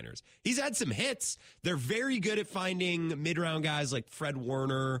manager of the Niners. He's had some hits. They're very good at finding mid-round guys like Fred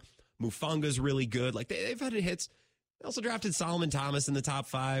Warner. Mufanga's really good. Like, they've had hits. They also drafted Solomon Thomas in the top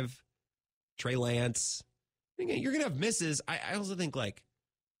 5. Trey Lance. You're going to have misses. I also think,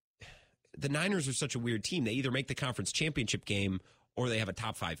 the Niners are such a weird team. They either make the conference championship game or they have a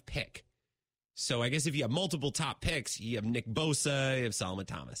top 5 pick. So I guess if you have multiple top picks, you have Nick Bosa, you have Solomon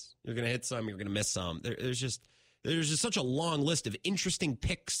Thomas. You're going to hit some, you're going to miss some. There's just such a long list of interesting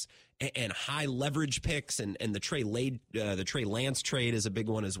picks and high leverage picks, and the Trey Lance trade is a big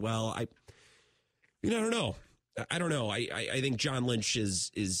one as well. I don't know. I don't know. I think John Lynch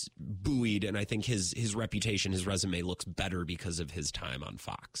is buoyed, and I think his reputation, his resume looks better because of his time on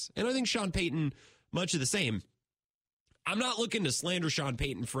Fox. And I think Sean Payton, much of the same. I'm not looking to slander Sean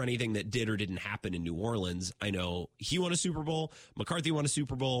Payton for anything that did or didn't happen in New Orleans. I know he won a Super Bowl, McCarthy won a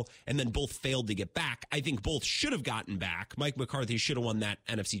Super Bowl, and then both failed to get back. I think both should have gotten back. Mike McCarthy should have won that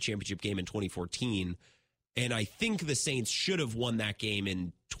NFC Championship game in 2014. And I think the Saints should have won that game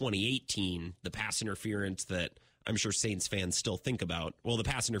in 2018, the pass interference that I'm sure Saints fans still think about. Well, the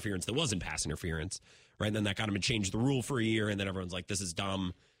pass interference that wasn't pass interference, right? And then that got him to change the rule for a year, and then everyone's like, this is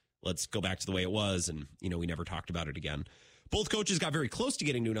dumb. Let's go back to the way it was, and, we never talked about it again. Both coaches got very close to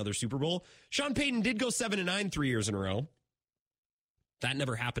getting to another Super Bowl. Sean Payton did go 7-9 3 years in a row. That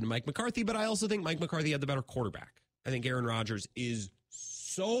never happened to Mike McCarthy, but I also think Mike McCarthy had the better quarterback. I think Aaron Rodgers is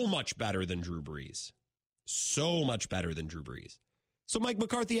so much better than Drew Brees. So much better than Drew Brees. So Mike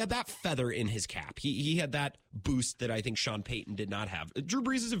McCarthy had that feather in his cap. He had that boost that I think Sean Payton did not have. Drew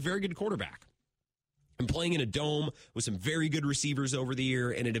Brees is a very good quarterback. And playing in a dome with some very good receivers over the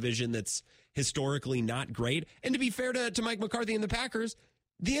year in a division that's historically not great. And to be fair to Mike McCarthy and the Packers,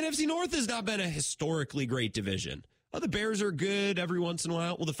 the NFC North has not been a historically great division. The Bears are good every once in a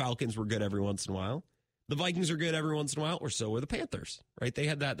while. Well, the Falcons were good every once in a while. The Vikings are good every once in a while, or so were the Panthers, right? They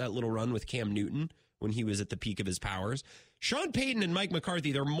had that little run with Cam Newton when he was at the peak of his powers. Sean Payton and Mike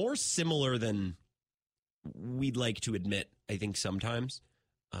McCarthy, they're more similar than we'd like to admit, I think, sometimes.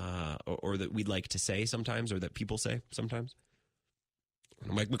 Or that we'd like to say sometimes, or that people say sometimes.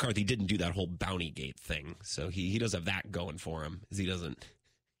 Mike McCarthy didn't do that whole bounty gate thing, so he does have that going for him.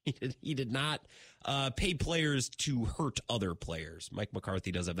 He did not pay players to hurt other players. Mike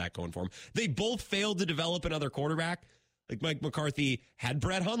McCarthy does have that going for him. They both failed to develop another quarterback. Like Mike McCarthy had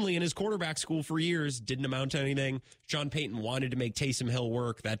Brett Hundley in his quarterback school for years, didn't amount to anything. Sean Payton wanted to make Taysom Hill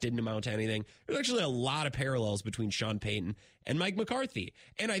work. That didn't amount to anything. There's actually a lot of parallels between Sean Payton and Mike McCarthy.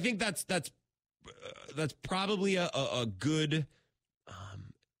 And I think that's probably a good,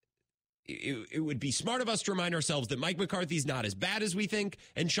 it would be smart of us to remind ourselves that Mike McCarthy's not as bad as we think,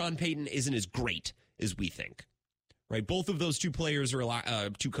 and Sean Payton isn't as great as we think, right? Both of those two players are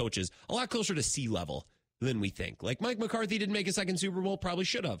two coaches, a lot closer to sea level than we think. Like Mike McCarthy didn't make a second Super Bowl, probably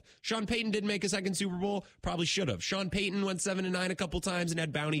should have. Sean Payton didn't make a second Super Bowl, probably should have. Sean Payton went 7-9 a couple times and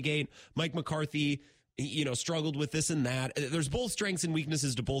had bounty gate. Mike McCarthy, struggled with this and that. There's both strengths and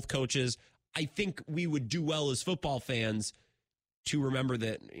weaknesses to both coaches. I think we would do well as football fans to remember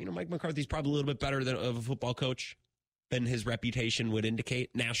that, Mike McCarthy's probably a little bit better of a football coach than his reputation would indicate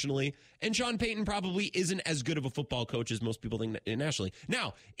nationally. And Sean Payton probably isn't as good of a football coach as most people think nationally.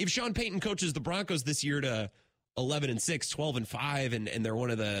 Now, if Sean Payton coaches the Broncos this year to 11-6, 12-5, and they're one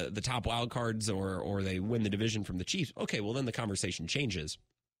of the top wild cards, or they win the division from the Chiefs, okay, well, then the conversation changes.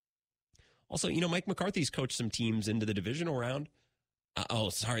 Also, Mike McCarthy's coached some teams into the divisional round.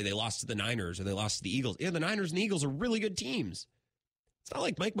 They lost to the Niners, or they lost to the Eagles. Yeah, the Niners and the Eagles are really good teams. It's not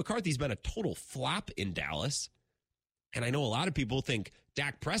like Mike McCarthy's been a total flop in Dallas. And I know a lot of people think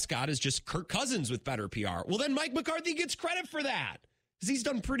Dak Prescott is just Kirk Cousins with better PR. Well, then Mike McCarthy gets credit for that, because he's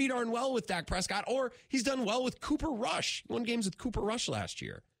done pretty darn well with Dak Prescott, or he's done well with Cooper Rush. He won games with Cooper Rush last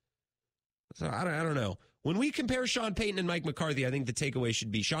year. So I don't know. When we compare Sean Payton and Mike McCarthy, I think the takeaway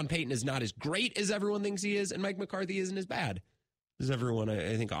should be Sean Payton is not as great as everyone thinks he is, and Mike McCarthy isn't as bad as everyone,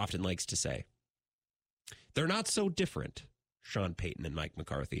 I think, often likes to say. They're not so different, Sean Payton and Mike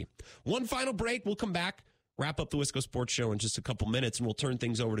McCarthy. One final break. We'll come back, wrap up the Wisco Sports Show in just a couple minutes, and we'll turn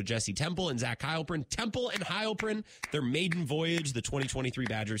things over to Jesse Temple and Zach Heilprin. Temple and Heilprin, their maiden voyage, the 2023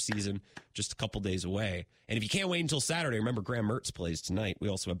 Badgers season, just a couple days away. And if you can't wait until Saturday, remember Graham Mertz plays tonight. We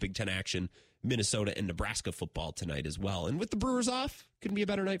also have Big Ten action, Minnesota and Nebraska football tonight as well. And with the Brewers off, couldn't be a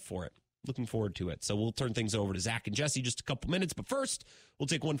better night for it. Looking forward to it. So we'll turn things over to Zach and Jesse just a couple minutes. But first, we'll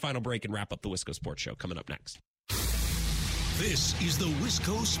take one final break and wrap up the Wisco Sports Show coming up next. This is the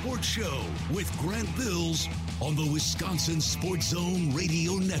Wisco Sports Show with Grant Bills on the Wisconsin Sports Zone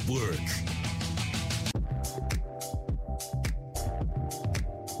Radio Network.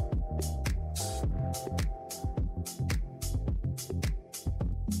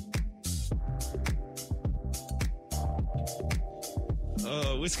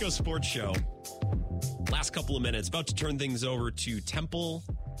 Wisco Sports Show. Last couple of minutes. About to turn things over to Temple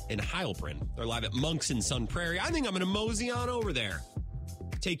and Heilprin. They're live at Monks in Sun Prairie. I think I'm going to mosey on over there.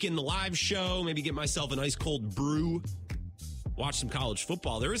 Take in the live show, maybe get myself an ice cold brew, watch some college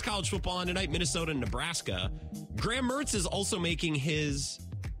football. There is college football on tonight, Minnesota and Nebraska. Graham Mertz is also making his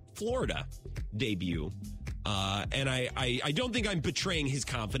Florida debut. And I don't think I'm betraying his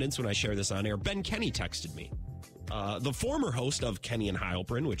confidence when I share this on air. Ben Kenny texted me. the former host of Kenny and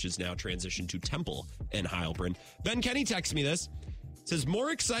Heilprin, which is now transitioned to Temple and Heilprin. Ben Kenny texts me this. Says, more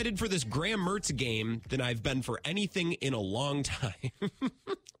excited for this Graham Mertz game than I've been for anything in a long time.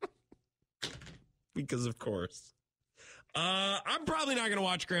 Because, of course. I'm probably not going to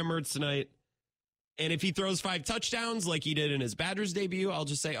watch Graham Mertz tonight. And if he throws 5 touchdowns like he did in his Badgers debut, I'll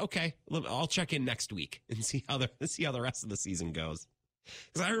just say, okay, I'll check in next week and see how the rest of the season goes.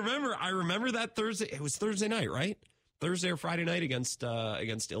 Because I remember that Thursday. It was Thursday night, right? Thursday or Friday night against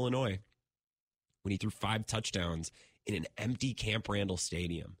Illinois when he threw 5 touchdowns in an empty Camp Randall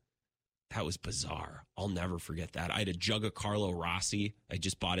Stadium. That was bizarre. I'll never forget that. I had a jug of Carlo Rossi. I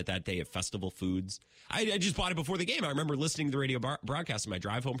just bought it that day at Festival Foods. I just bought it before the game. I remember listening to the radio broadcast on my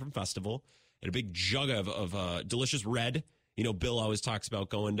drive home from Festival. And a big jug of delicious red. You know, Bill always talks about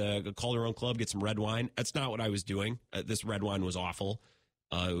going to a Calderon Club, get some red wine. That's not what I was doing. This red wine was awful.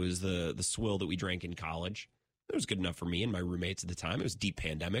 It was the swill that we drank in college. It was good enough for me and my roommates at the time. It was deep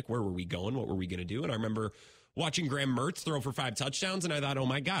pandemic. Where were we going? What were we going to do? And I remember watching Graham Mertz throw for 5 touchdowns, and I thought, oh,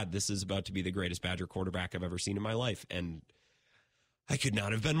 my God, this is about to be the greatest Badger quarterback I've ever seen in my life. And I could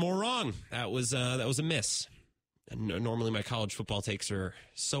not have been more wrong. That was a miss. And normally my college football takes are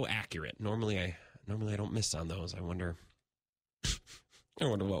so accurate. Normally I don't miss on those. I wonder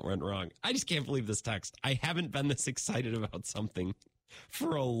what went wrong. I just can't believe this text. I haven't been this excited about something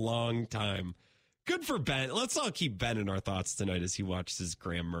for a long time. Good for Ben. Let's all keep Ben in our thoughts tonight as he watches his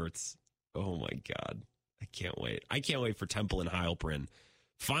Graham Mertz. Oh, my God. I can't wait. I can't wait for Temple and Heilprin.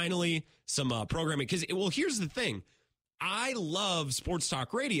 Finally, some programming. Because, well, here's the thing. I love sports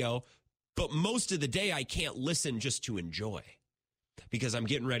talk radio, but most of the day I can't listen just to enjoy. Because I'm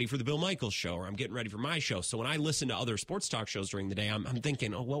getting ready for the Bill Michaels show, or I'm getting ready for my show. So when I listen to other sports talk shows during the day, I'm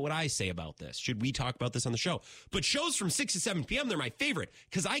thinking, oh, what would I say about this? Should we talk about this on the show? But shows from 6 to 7 p.m., they're my favorite.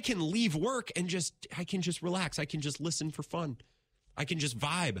 Because I can leave work and I can just relax. I can just listen for fun. I can just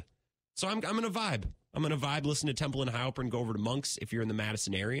vibe. So I'm going to vibe. I'm going to vibe, listen to Temple and Heilprin, go over to Monk's if you're in the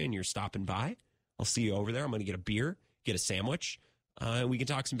Madison area and you're stopping by. I'll see you over there. I'm going to get a beer, get a sandwich, and we can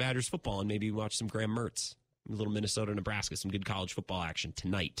talk some Badgers football and maybe watch some Graham Mertz, a little Minnesota, Nebraska, some good college football action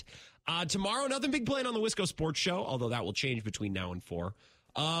tonight. Tomorrow, nothing big planned on the Wisco Sports Show, although that will change between now and 4.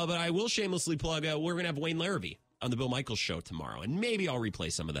 But I will shamelessly plug, we're going to have Wayne Larrabee on the Bill Michaels show tomorrow, and maybe I'll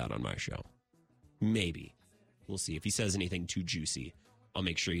replay some of that on my show. Maybe. We'll see. If he says anything too juicy, I'll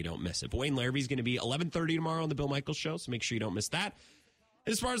make sure you don't miss it. But Wayne Larrabee's going to be 11:30 tomorrow on the Bill Michaels show, so make sure you don't miss that.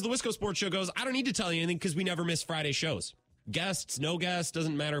 As far as the Wisco Sports Show goes, I don't need to tell you anything because we never miss Friday shows. Guests, no guests,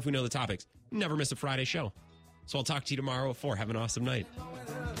 doesn't matter if we know the topics. We never miss a Friday show. So I'll talk to you tomorrow at 4. Have an awesome night.